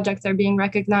kind of projects are being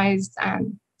recognized,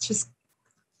 and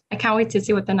I can't wait to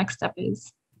see what the next step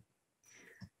is.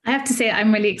 I have to say,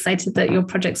 I'm really excited that your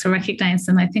projects are recognized,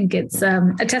 and I think it's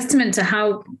a testament to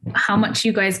how much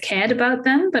you guys cared about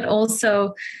them. But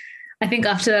also, I think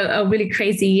after a really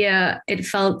crazy year, it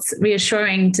felt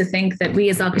reassuring to think that we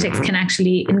as architects can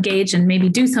actually engage and maybe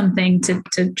do something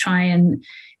to try and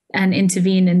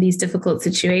intervene in these difficult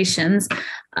situations.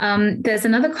 There's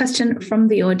another question from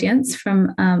the audience,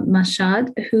 from Mashad,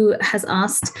 who has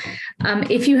asked,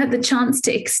 if you had the chance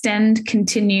to extend,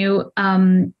 continue,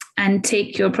 and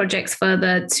take your projects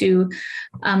further to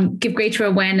give greater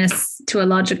awareness to a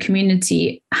larger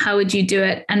community, how would you do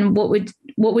it? And what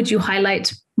would you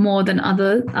highlight more than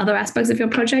other aspects of your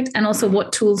project? And also,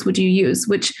 what tools would you use?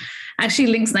 Which actually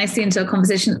links nicely into a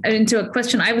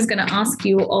question I was going to ask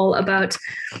you all about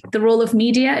the role of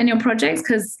media in your projects.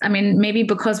 Because I mean, maybe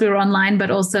because we were online,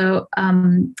 but also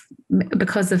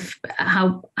because of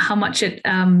how much it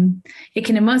can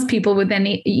immerse people within.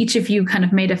 Each of you kind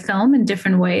of made a film in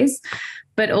different ways.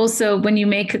 But also, when you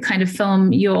make a kind of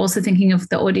film, you're also thinking of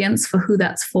the audience, for who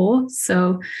that's for.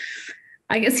 So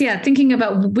I guess, yeah, thinking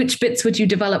about which bits would you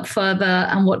develop further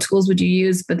and what tools would you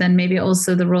use, but then maybe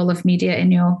also the role of media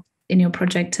in your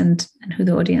project and who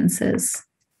the audience is.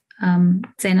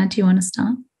 Zaina, do you want to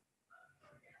start?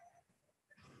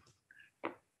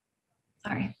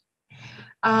 Sorry.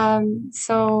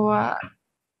 So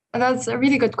that's a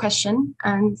really good question,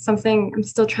 and something I'm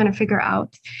still trying to figure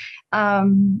out.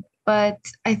 But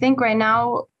I think right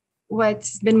now,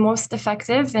 what's been most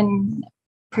effective in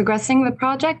progressing the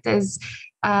project is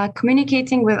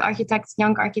communicating with architects,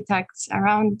 young architects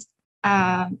around,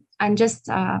 and just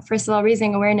first of all,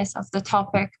 raising awareness of the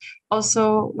topic.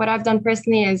 Also, what I've done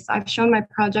personally is I've shown my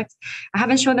projects. I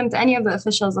haven't shown them to any of the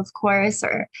officials, of course,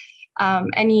 or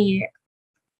any,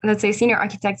 let's say, senior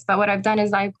architects. But what I've done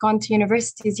is I've gone to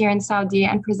universities here in Saudi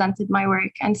and presented my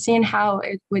work and seen how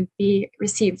it would be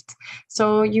received.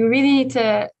 So you really need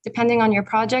to, depending on your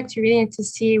project, you really need to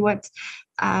see what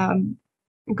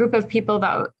group of people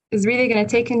that is really going to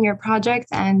take in your project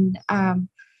and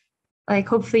like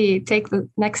hopefully take the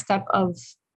next step of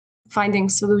finding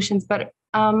solutions. But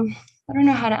I don't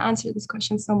know how to answer this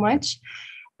question so much,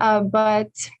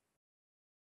 but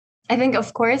I think,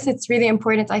 of course, it's really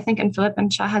important. I think in Philip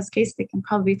and Shaha's case, they can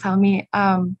probably tell me,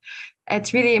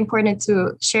 it's really important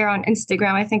to share on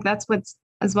Instagram. I think that's what's,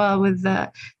 as well with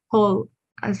the whole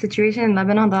situation in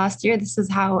Lebanon the last year, this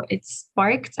is how it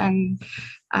sparked. And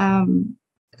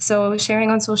so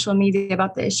sharing on social media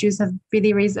about the issues have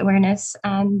really raised awareness.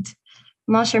 And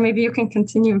I'm not sure, maybe you can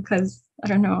continue, because I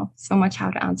don't know so much how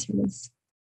to answer this.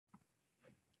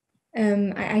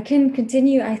 I can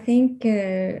continue. I think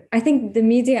the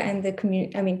media and the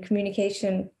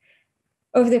communication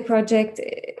of the project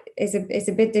is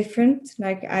a bit different.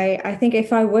 Like I think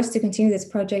if I was to continue this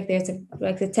project, there's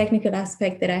the technical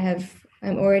aspect that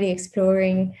I'm already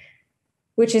exploring,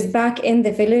 which is back in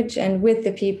the village and with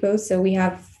the people. So we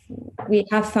have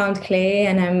found clay,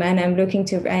 and I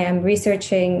am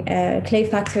researching clay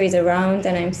factories around,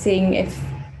 and I'm seeing if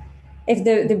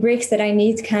the bricks that I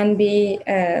need can be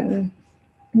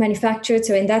manufactured.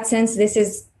 So in that sense, this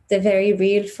is the very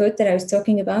real food that I was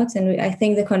talking about. And I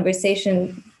think the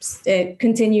conversation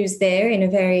continues there in a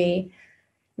very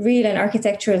real and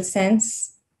architectural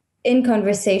sense, in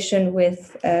conversation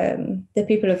with the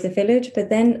people of the village. But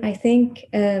then I think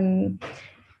the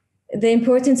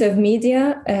importance of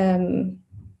media,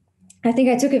 I think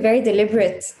I took a very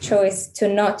deliberate choice to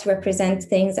not represent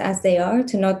things as they are,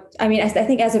 I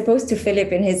think as opposed to Philip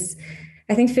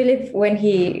Philip, when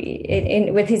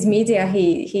with his media,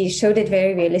 he showed it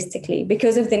very realistically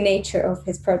because of the nature of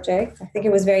his project. I think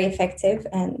it was very effective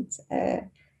and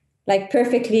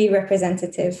perfectly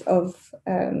representative of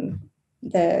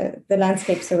the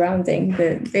landscape surrounding.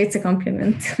 It's a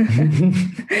compliment.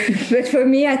 But for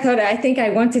me, I think I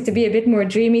wanted to be a bit more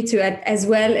dreamy to as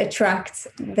well attract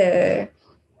the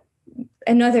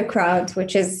another crowd,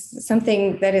 which is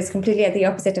something that is completely at the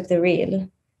opposite of the real.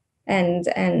 And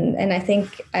I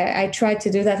think I tried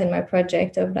to do that in my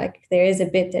project of like, there is a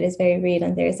bit that is very real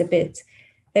and there is a bit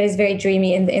that is very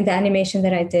dreamy in the animation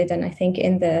that I did. And I think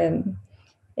in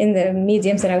the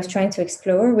mediums that I was trying to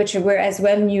explore, which were as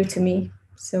well new to me.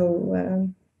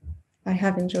 So I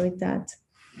have enjoyed that.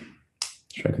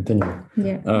 Should I continue?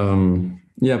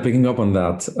 Yeah. Picking up on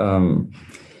that.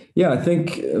 I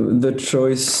think the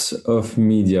choice of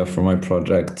media for my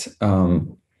project,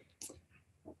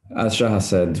 as Shaha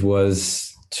said,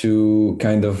 was to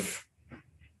kind of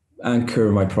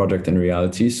anchor my project in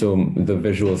reality. So the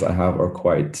visuals I have are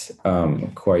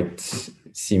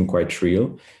seem quite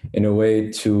real, in a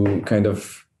way to kind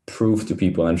of prove to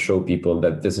people and show people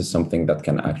that this is something that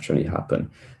can actually happen.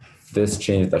 This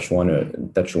change that you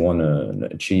want to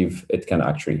achieve, it can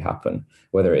actually happen,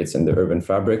 whether it's in the urban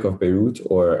fabric of Beirut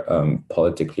or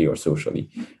politically or socially.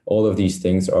 All of these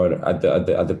things are at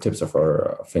the tips of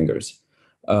our fingers.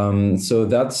 So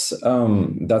that's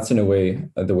in a way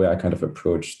the way I kind of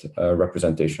approached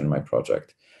representation in my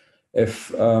project.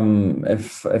 If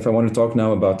I want to talk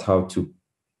now about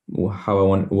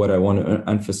what I want to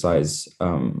emphasize,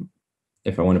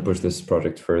 if I want to push this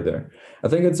project further, I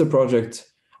think it's a project.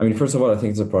 I mean, first of all, I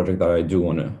think it's a project that I do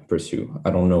want to pursue.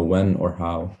 I don't know when or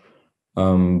how,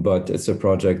 but it's a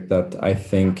project that I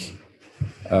think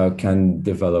can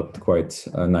develop quite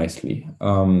nicely.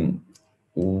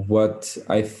 What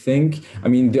I think, I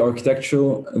mean, the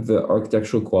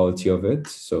architectural quality of it,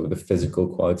 so the physical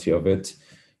quality of it,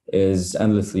 is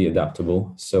endlessly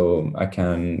adaptable. So I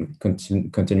can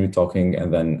continue talking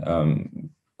and then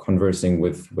conversing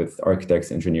with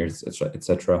architects, engineers,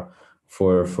 etc.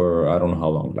 for I don't know how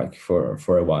long, like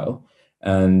for a while,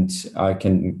 and I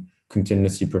can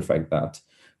continuously perfect that.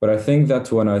 But I think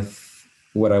that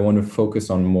what I want to focus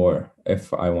on more,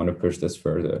 if I want to push this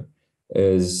further,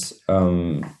 is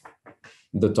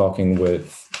the talking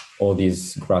with all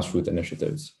these grassroots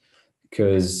initiatives,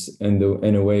 because in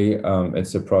a way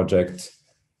it's a project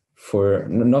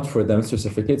not for them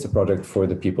specifically. It's a project for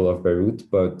the people of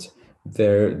Beirut, but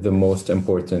they're the most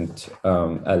important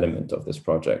element of this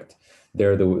project.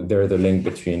 They're the link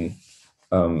between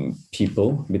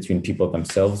people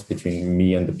themselves, between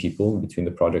me and the people, between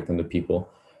the project and the people.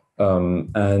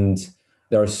 And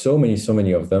there are so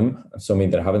many of them, so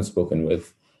many that I haven't spoken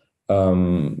with,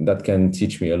 that can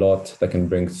teach me a lot, that can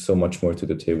bring so much more to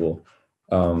the table.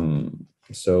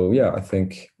 So yeah, I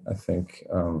think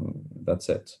that's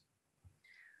it.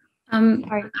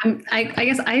 I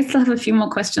guess I still have a few more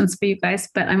questions for you guys,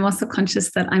 but I'm also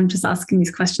conscious that I'm just asking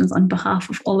these questions on behalf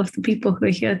of all of the people who are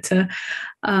here to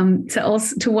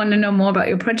want to know more about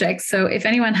your project. So if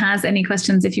anyone has any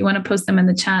questions, if you want to post them in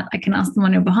the chat, I can ask them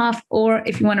on your behalf, or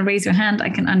if you want to raise your hand, I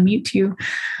can unmute you,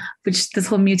 which this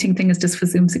whole muting thing is just for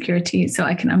Zoom security. So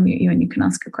I can unmute you and you can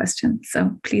ask a question.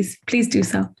 So please do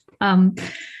so.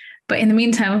 But in the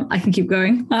meantime, I can keep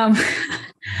going.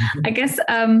 I guess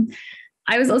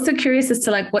I was also curious as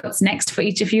to like what's next for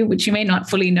each of you, which you may not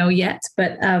fully know yet,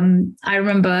 but I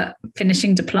remember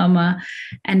finishing diploma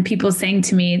and people saying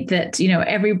to me that,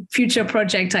 every future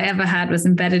project I ever had was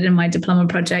embedded in my diploma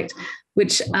project,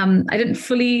 which I didn't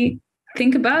fully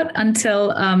think about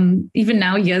until even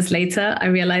now, years later, I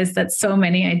realized that so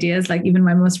many ideas, like even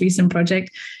my most recent project,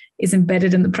 is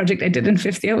embedded in the project I did in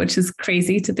fifth year, which is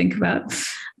crazy to think about.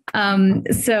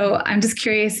 So I'm just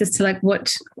curious as to like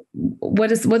what's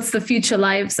the future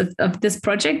lives of this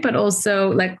project, but also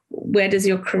like where does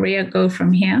your career go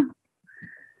from here?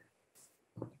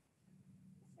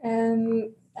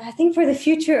 I think for the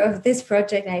future of this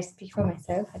project, I speak for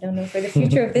myself, I don't know, for the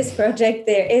future of this project,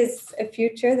 there is a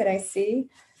future that I see.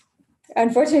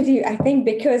 Unfortunately, I think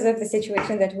because of the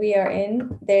situation that we are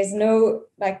in, there's no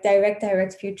like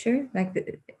direct future, like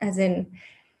as in,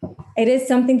 it is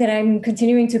something that I'm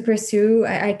continuing to pursue.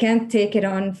 I can't take it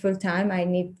on full time. I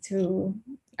need to,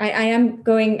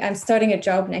 I'm starting a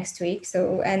job next week.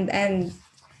 So, and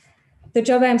the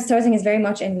job I'm starting is very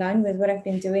much in line with what I've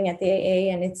been doing at the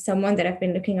AA, and it's someone that I've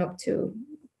been looking up to.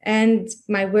 And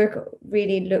my work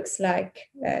really looks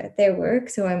like their work.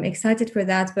 So I'm excited for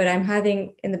that. But I'm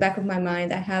having in the back of my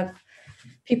mind, I have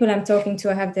people I'm talking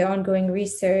to, I have the ongoing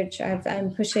research.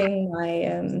 I'm pushing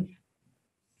my,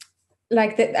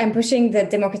 I'm pushing the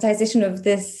democratization of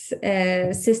this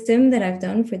system that I've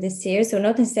done for this year. So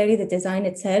not necessarily the design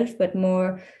itself, but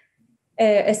more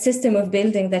a system of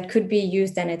building that could be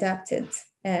used and adapted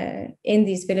in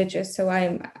these villages. So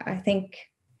I think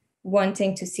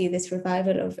wanting to see this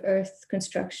revival of earth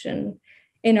construction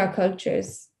in our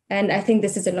cultures. And I think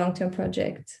this is a long-term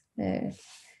project.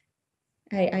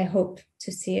 I hope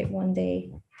to see it one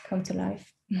day come to life.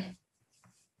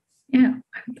 Yeah,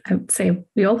 I would say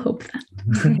we all hope that.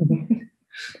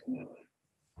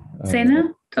 Zaina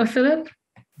or Philip?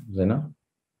 Zaina?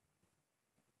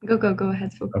 Go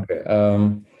ahead. Okay.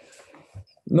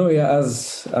 No, yeah,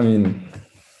 as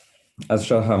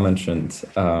Shaha mentioned,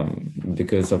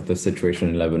 because of the situation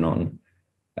in Lebanon,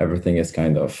 everything is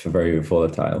kind of very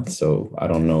volatile. So I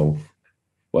don't know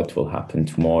what will happen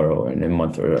tomorrow or in a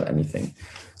month or anything.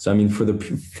 So I mean, for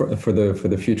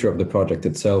the future of the project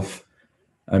itself,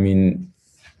 I mean,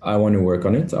 I want to work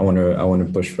on it. I want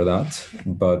to push for that,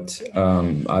 but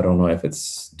I don't know if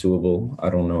it's doable. I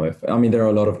don't know if there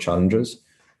are a lot of challenges,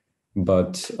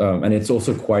 but and it's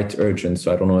also quite urgent.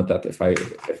 So I don't know that if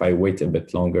I wait a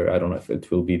bit longer, I don't know if it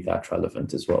will be that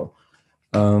relevant as well.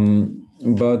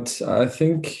 But I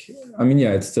think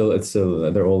it's still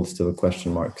they're all still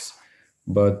question marks.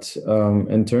 But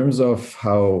in terms of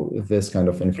how this kind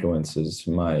of influences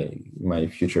my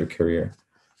future career,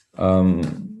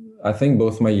 I think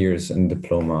both my years in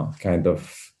diploma kind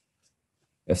of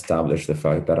established the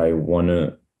fact that I want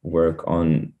to work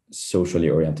on socially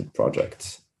oriented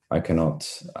projects. I don't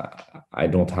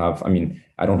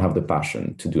have the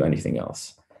passion to do anything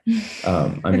else. I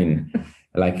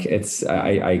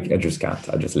just can't.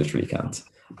 I just literally can't.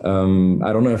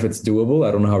 I don't know if it's doable.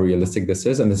 I don't know how realistic this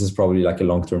is. And this is probably like a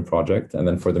long-term project. And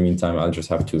then for the meantime, I'll just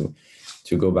have to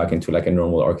go back into like a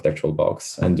normal architectural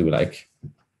box and do like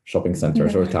shopping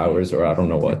centers or towers or I don't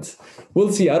know what.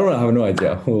 We'll see. I have no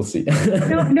idea. We'll see.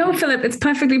 No, Philip, it's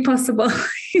perfectly possible.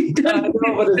 You don't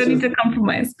need to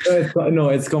compromise.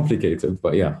 It's complicated,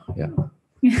 but yeah.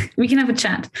 We can have a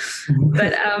chat.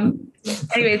 But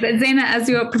anyways, Zaina, as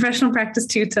your professional practice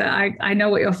tutor, I know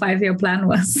what your 5-year plan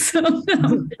was. So,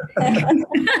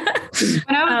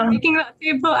 when I was making that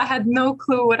table, I had no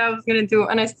clue what I was going to do,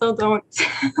 and I still don't.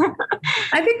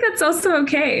 I think that's also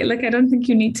okay. Like, I don't think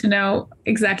you need to know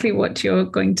exactly what you're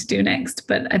going to do next,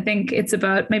 but I think it's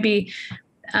about maybe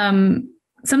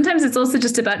sometimes it's also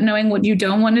just about knowing what you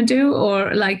don't want to do,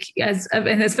 or like as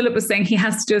Philip was saying, he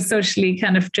has to do a socially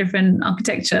kind of driven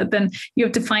architecture. Then you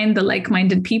have to find the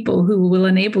like-minded people who will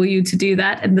enable you to do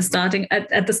that at the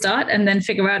start, and then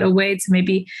figure out a way to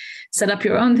maybe set up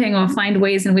your own thing or find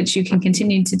ways in which you can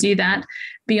continue to do that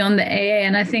beyond the AA.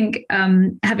 And I think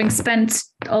having spent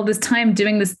all this time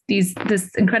doing this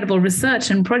incredible research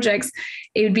and projects,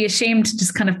 it would be a shame to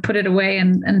just kind of put it away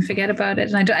and forget about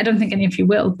it. And I don't think any of you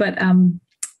will, but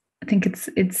I think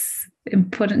it's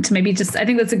important to maybe I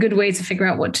think that's a good way to figure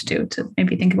out what to do, to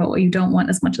maybe think about what you don't want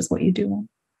as much as what you do want.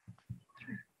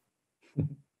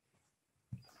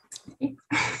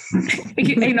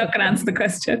 You're not going to answer the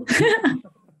question.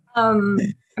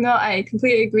 No, I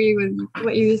completely agree with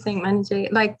what you were saying,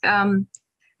 Manjay. Like,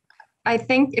 I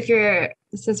think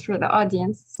this is for the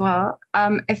audience as well.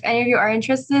 If any of you are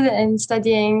interested in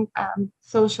studying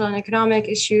social and economic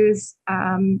issues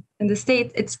in the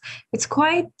state, it's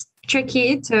quite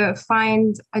tricky to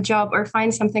find a job or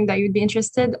find something that you'd be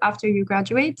interested after you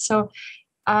graduate. So,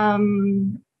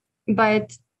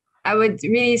 but I would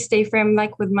really stay firm,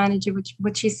 like with manager,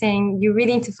 what she's saying. You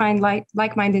really need to find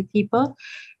like-minded people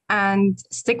and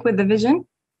stick with the vision.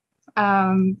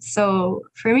 So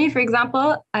for me, for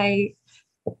example,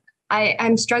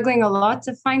 I'm struggling a lot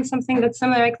to find something that's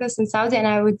similar like this in Saudi, and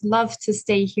I would love to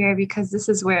stay here because this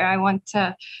is where I want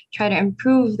to try to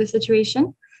improve the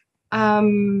situation.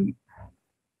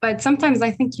 But sometimes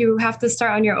I think you have to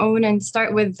start on your own and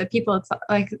start with the people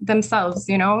like themselves,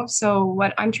 So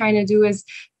what I'm trying to do is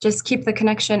just keep the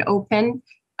connection open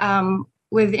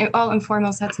with all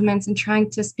informal settlements and trying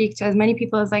to speak to as many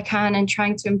people as I can and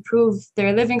trying to improve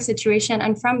their living situation.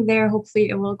 And from there, hopefully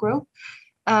it will grow.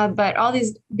 But all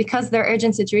these, because they're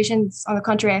urgent situations, on the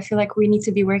contrary, I feel like we need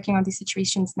to be working on these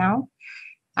situations now.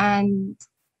 And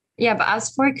yeah, but as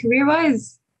for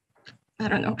career-wise, I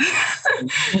don't know.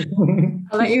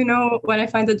 I'll let you know when I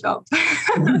find a job.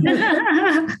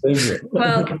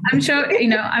 Well, I'm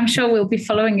sure we'll be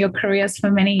following your careers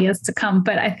for many years to come.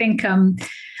 But I think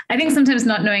sometimes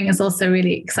not knowing is also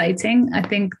really exciting. I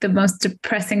think the most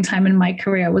depressing time in my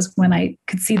career was when I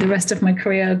could see the rest of my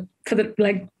career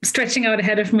stretching out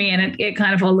ahead of me, and it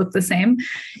kind of all looked the same.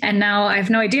 And now I have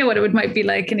no idea what it might be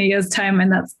like in a year's time,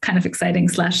 and that's kind of exciting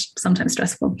 / sometimes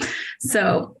stressful.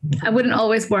 So I wouldn't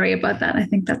always worry about that. I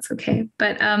think that's okay.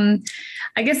 But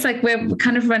I guess we're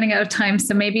kind of running out of time.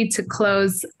 So maybe to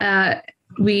close, I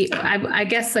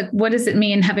guess what does it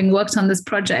mean, having worked on this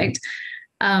project,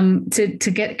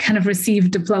 to get kind of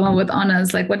receive diploma with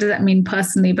honors? Like, what does that mean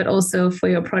personally, but also for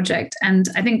your project? And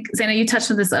I think, Zaina, you touched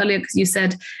on this earlier because you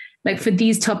said, for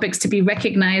these topics to be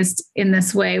recognized in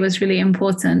this way was really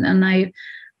important. And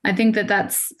I think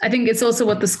I think it's also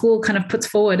what the school kind of puts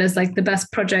forward as like the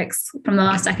best projects from the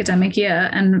last academic year.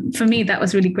 And for me, that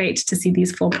was really great to see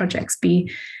these 4 projects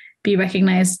be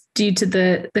recognized due to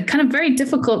the kind of very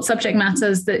difficult subject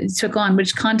matters that it took on,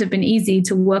 which can't have been easy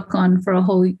to work on for a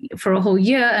whole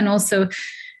year, and also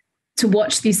to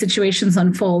watch these situations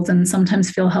unfold and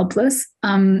sometimes feel helpless.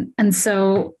 And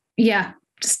so, yeah,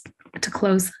 just to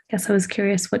close, I guess I was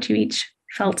curious what you each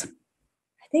felt.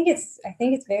 I think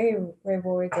it's very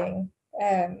rewarding.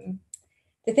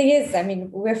 The thing is, I mean,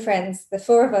 we're friends. The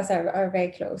 4 of us are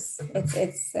very close.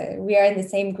 It's we are in the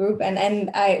same group, and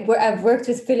I've worked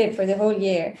with Philip for the whole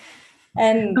year,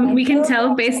 and we can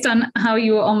tell based on how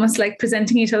you were almost like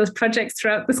presenting each other's projects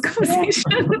throughout this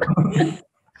conversation.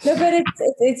 No, but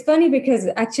it's funny because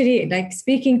actually, like,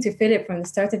 speaking to Philip from the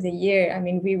start of the year, I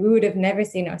mean, we would have never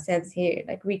seen ourselves here.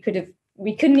 Like, we couldn't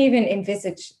even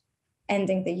envisage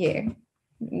ending the year,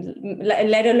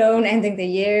 let alone ending the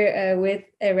year with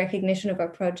a recognition of our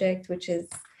project, which is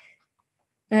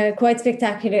quite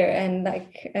spectacular, and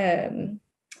like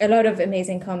a lot of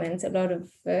amazing comments.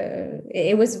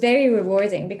 It was very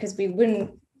rewarding because we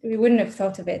wouldn't have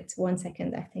thought of it 1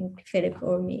 second, I think, Philip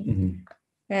or me. Mm-hmm.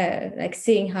 Like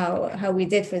seeing how we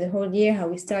did for the whole year, how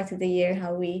we started the year,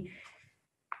 how we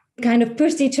kind of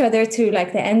pushed each other to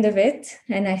like the end of it.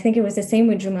 And I think it was the same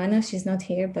with Jumanah. She's not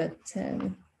here, but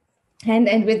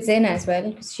and with Zaina as well,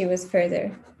 because she was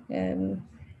further.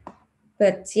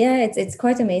 But yeah, it's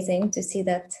quite amazing to see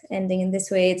that ending in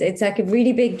this way. It's like a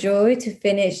really big joy to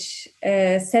finish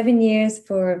 7 years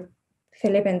for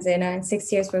Philip and Zaina and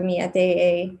 6 years for me at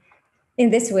DAA in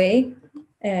this way.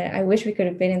 I wish we could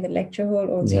have been in the lecture hall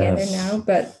all together now,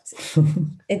 but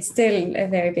it's still a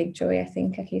very big joy, I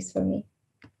think, at least for me.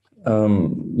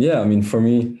 Yeah, I mean, for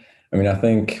me, I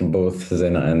think both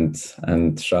Zaina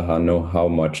and Shaha know how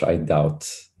much I doubt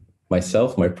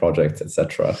myself, my project,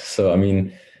 etc. So, I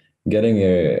mean, getting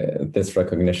this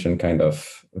recognition kind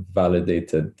of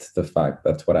validated the fact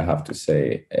that what I have to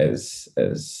say is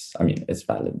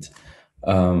valid.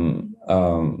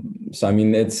 So I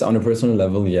mean, it's on a personal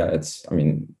level, yeah, it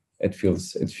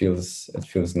feels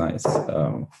nice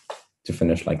to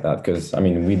finish like that, because I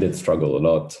mean, we did struggle a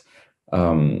lot,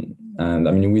 and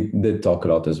I mean, we did talk a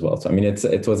lot as well. So I mean, it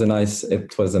was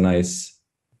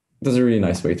a really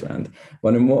nice way to end.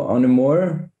 But on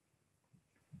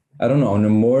a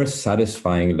more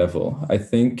satisfying level, I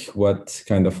think what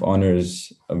kind of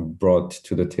honors brought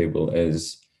to the table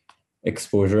is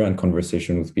exposure and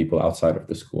conversation with people outside of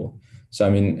the school. So I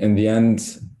mean, in the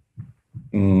end,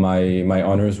 my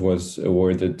honors was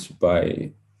awarded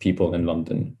by people in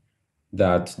London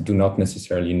that do not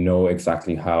necessarily know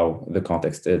exactly how the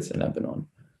context is in Lebanon.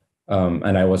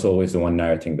 And I was always the one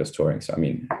narrating the story. So I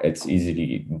mean, it's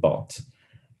easily bought.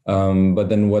 But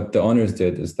then what the honors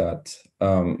did is that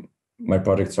my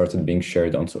project started being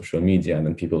shared on social media, and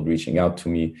then people reaching out to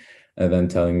me and then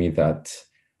telling me that,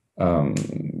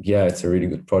 yeah, it's a really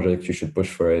good project, you should push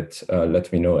for it.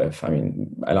 Let me know if, I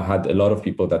mean, I had a lot of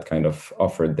people that kind of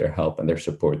offered their help and their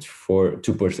support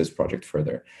to push this project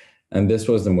further. And this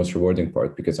was the most rewarding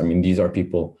part, because I mean, these are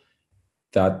people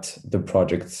that the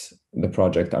project,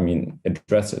 I mean,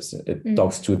 addresses, it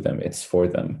talks to them, it's for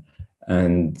them.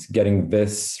 And getting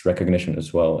this recognition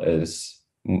as well is,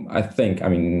 I think, I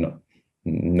mean,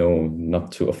 no,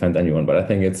 not to offend anyone, but I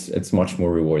think it's much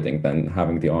more rewarding than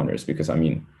having the honors, because I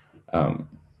mean,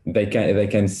 they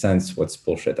can sense what's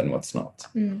bullshit and what's not.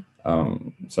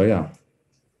 So yeah,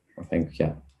 I think,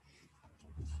 yeah.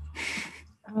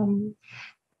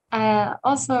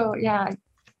 Also, yeah,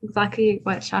 exactly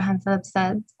what Shaha and Philip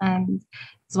said, and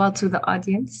as well to the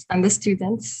audience and the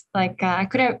students. Like, I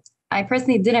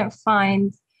personally didn't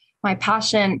find my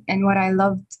passion in what I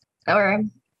loved, or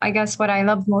I guess what I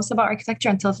loved most about architecture,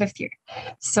 until 5th year.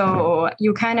 So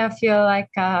you kind of feel like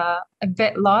a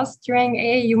bit lost during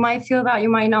A. You might feel that, you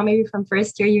might not, maybe from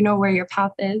 1st year, you know where your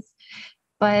path is.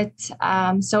 But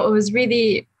so it was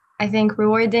really, I think,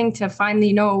 rewarding to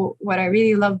finally know what I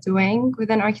really love doing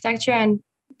within architecture and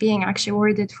being actually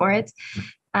awarded for it.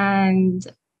 And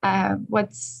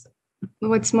what's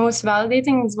most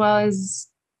validating as well is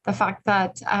the fact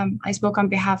that I spoke on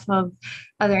behalf of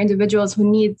other individuals who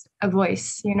need a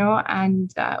voice, you know,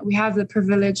 and we have the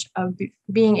privilege of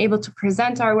being able to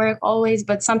present our work always,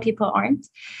 but some people aren't.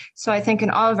 So I think in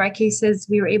all of our cases,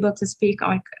 we were able to speak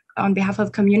on behalf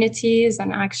of communities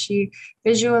and actually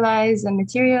visualize and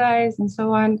materialize and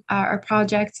so on our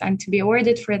projects, and to be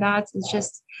awarded for that is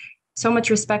just so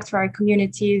much respect for our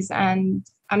communities. And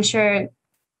I'm sure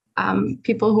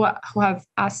people who have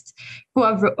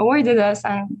awarded us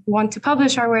and want to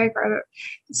publish our work or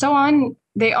so on,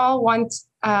 they all want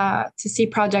to see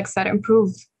projects that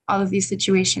improve all of these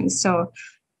situations. So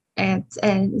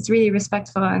it's really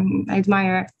respectful, and I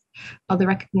admire all the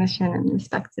recognition and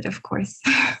respect it, of course.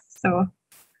 So,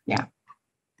 yeah.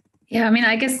 Yeah, I mean,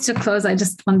 I guess to close, I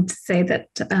just want to say that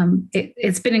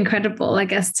it's been incredible, I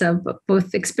guess, to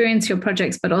both experience your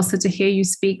projects, but also to hear you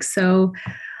speak so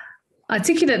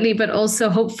articulately, but also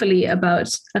hopefully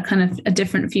about a kind of a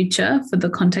different future for the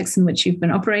context in which you've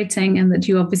been operating and that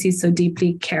you obviously so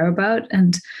deeply care about.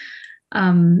 And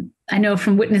I know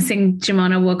from witnessing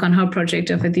Jumanah work on her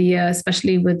project over the year,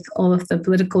 especially with all of the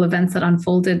political events that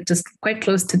unfolded just quite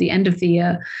close to the end of the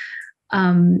year,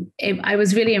 I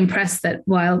was really impressed that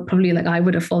while probably like I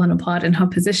would have fallen apart in her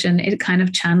position, it kind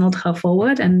of channeled her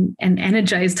forward and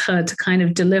energized her to kind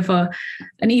of deliver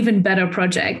an even better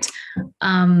project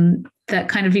that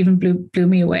kind of even blew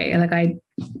me away.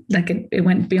 It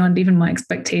went beyond even my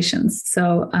expectations.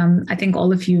 So I think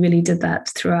all of you really did that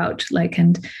throughout,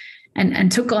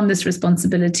 and took on this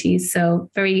responsibility. So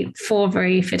four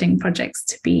very fitting projects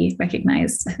to be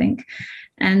recognized, I think.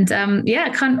 And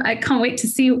I can't wait to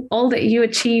see all that you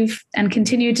achieve and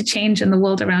continue to change in the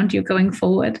world around you going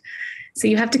forward. So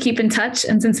you have to keep in touch.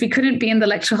 And since we couldn't be in the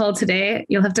lecture hall today,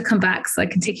 you'll have to come back so I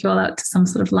can take you all out to some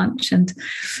sort of lunch. And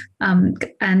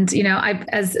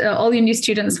as all you new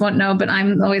students won't know, but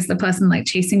I'm always the person like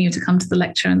chasing you to come to the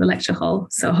lecture in the lecture hall.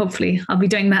 So hopefully I'll be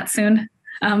doing that soon,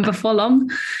 before long.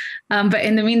 But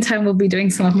in the meantime, we'll be doing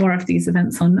some more of these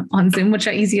events on Zoom, which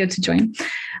are easier to join.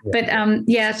 Yeah. But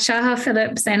Shaha,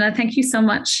 Philip, Zaina, thank you so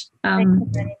much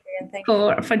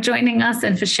for joining us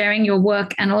and for sharing your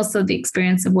work and also the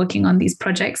experience of working on these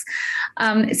projects.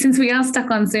 Since we are stuck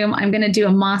on Zoom, I'm going to do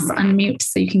a mass unmute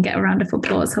so you can get a round of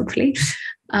applause, hopefully.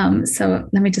 So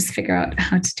let me just figure out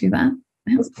how to do that.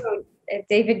 Also,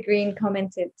 David Green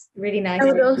commented really nice. I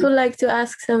would also like to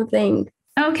ask something.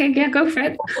 Okay, yeah, go for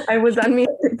it. I was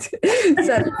unmuted.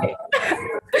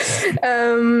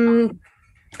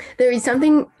 There is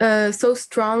something so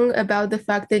strong about the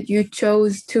fact that you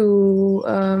chose to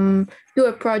do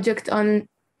a project on,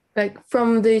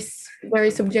 from this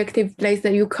very subjective place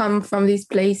that you come from these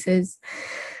places.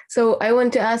 So I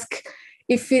want to ask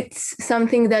if it's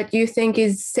something that you think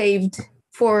is saved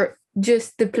for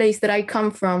just the place that I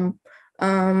come from,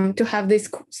 to have this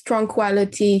strong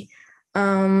quality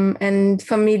and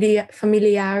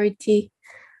familiarity.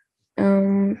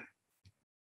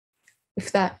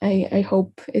 If that, I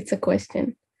hope it's a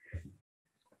question.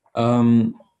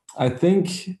 I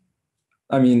think,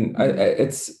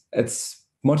 it's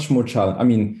much more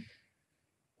challenging.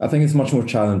 I think it's much more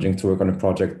challenging to work on a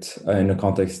project in a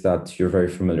context that you're very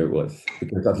familiar with,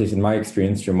 because at least in my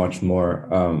experience, you're much more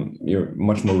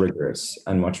rigorous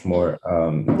and much more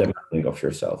demanding of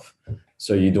yourself.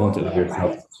 So you don't allow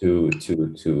yourself to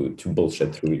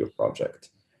bullshit through your project.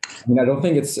 I don't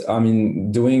think it's,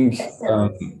 doing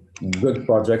good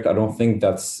project, I don't think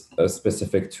that's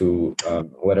specific to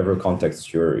whatever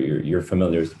context you're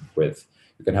familiar with.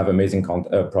 You can have amazing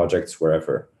projects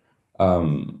wherever,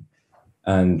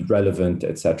 and relevant,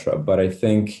 etc. But I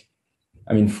think,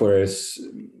 in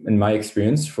my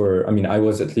experience, I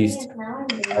was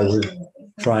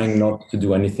trying not to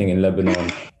do anything in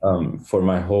Lebanon for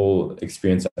my whole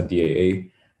experience at the AA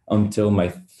until my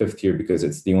 5th year, because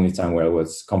it's the only time where I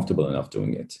was comfortable enough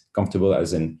doing it. Comfortable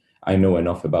as in I know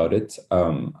enough about it.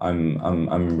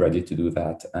 I'm ready to do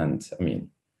that, and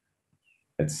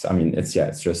it's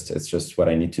just what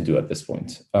I need to do at this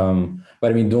point. But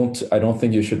I don't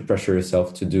think you should pressure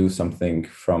yourself to do something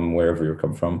from wherever you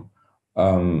come from.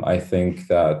 I think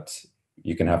that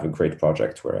you can have a great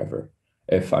project wherever,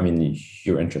 if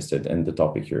you're interested in the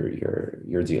topic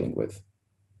you're dealing with.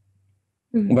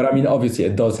 Mm-hmm. But obviously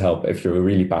it does help if you're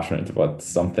really passionate about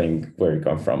something where you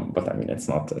come from. But it's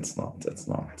not. I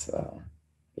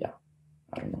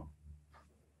don't know.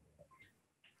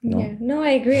 No? Yeah, no,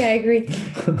 I agree. I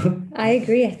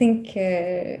agree. I think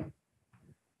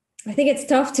it's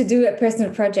tough to do a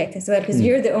personal project as well, because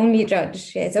you're the only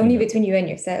judge. It's only between you and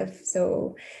yourself.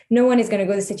 So no one is going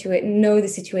to know the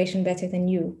situation better than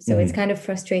you. So it's kind of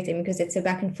frustrating because it's a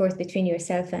back and forth between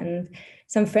yourself and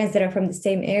some friends that are from the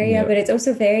same area. But it's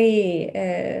also very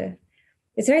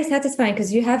satisfying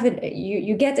because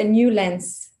you get a new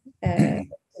lens to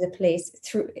the place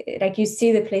through, you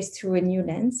see the place through a new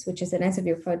lens, which is the lens of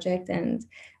your project and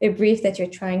a brief that you're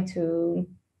trying to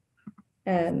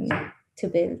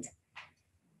build.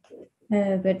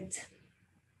 But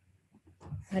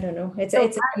I don't know. I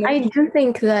do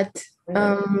think that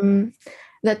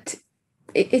that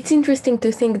it's interesting to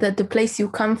think that the place you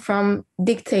come from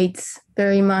dictates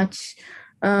very much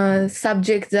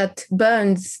subject that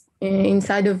burns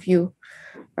inside of you.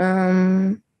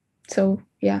 So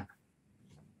yeah.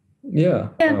 Yeah.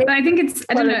 But I think it's,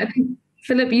 I don't know, I think,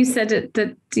 Philip, you said it,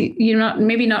 that you're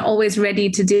not always ready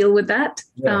to deal with that.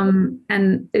 Yeah.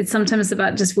 And it's sometimes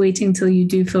about just waiting till you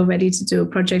do feel ready to do a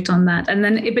project on that. And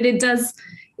then, but it does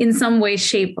in some way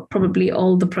shape probably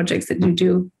all the projects that you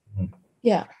do.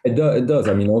 Yeah, it does.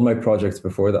 I mean, all my projects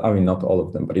before that, I mean, not all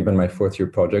of them, but even my fourth year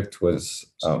project was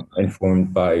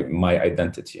informed by my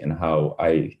identity and how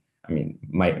I mean,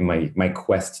 my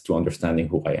quest to understanding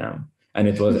who I am. And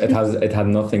it had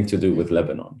nothing to do with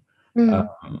Lebanon.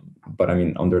 But I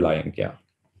mean, underlying, yeah.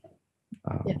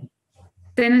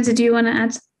 Zaina, did you want to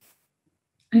add?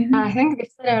 I think they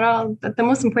said it all. But the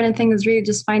most important thing is really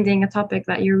just finding a topic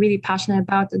that you're really passionate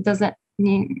about. It doesn't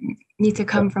need to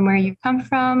come from where you come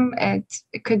from. It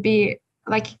could be,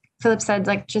 like Philip said,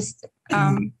 like just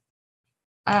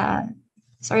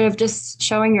sort of just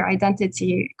showing your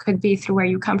identity. It could be through where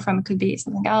you come from. It could be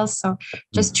something else. So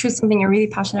just choose something you're really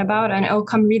passionate about, and it will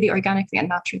come really organically and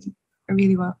naturally,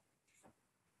 really well.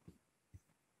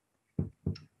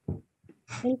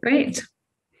 Great.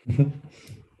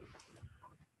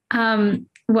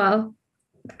 Well,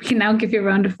 we can now give you a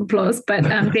round of applause, but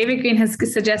David Green has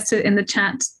suggested in the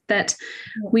chat that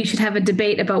we should have a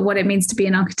debate about what it means to be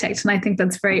an architect. And I think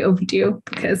that's very overdue,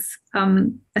 because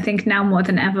I think now more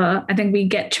than ever, I think we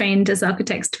get trained as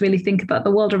architects to really think about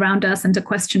the world around us and to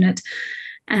question it,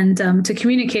 and to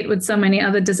communicate with so many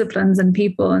other disciplines and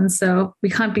people. And so we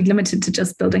can't be limited to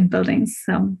just building buildings.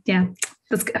 So yeah,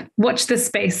 let's watch this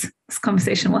space. This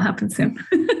conversation will happen soon.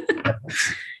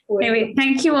 Anyway,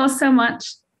 thank you all so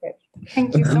much.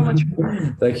 Thank you so much.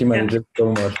 Thank you, Manjit,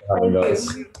 so much for having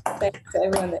us. Thanks to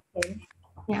everyone that came.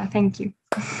 Yeah, thank you.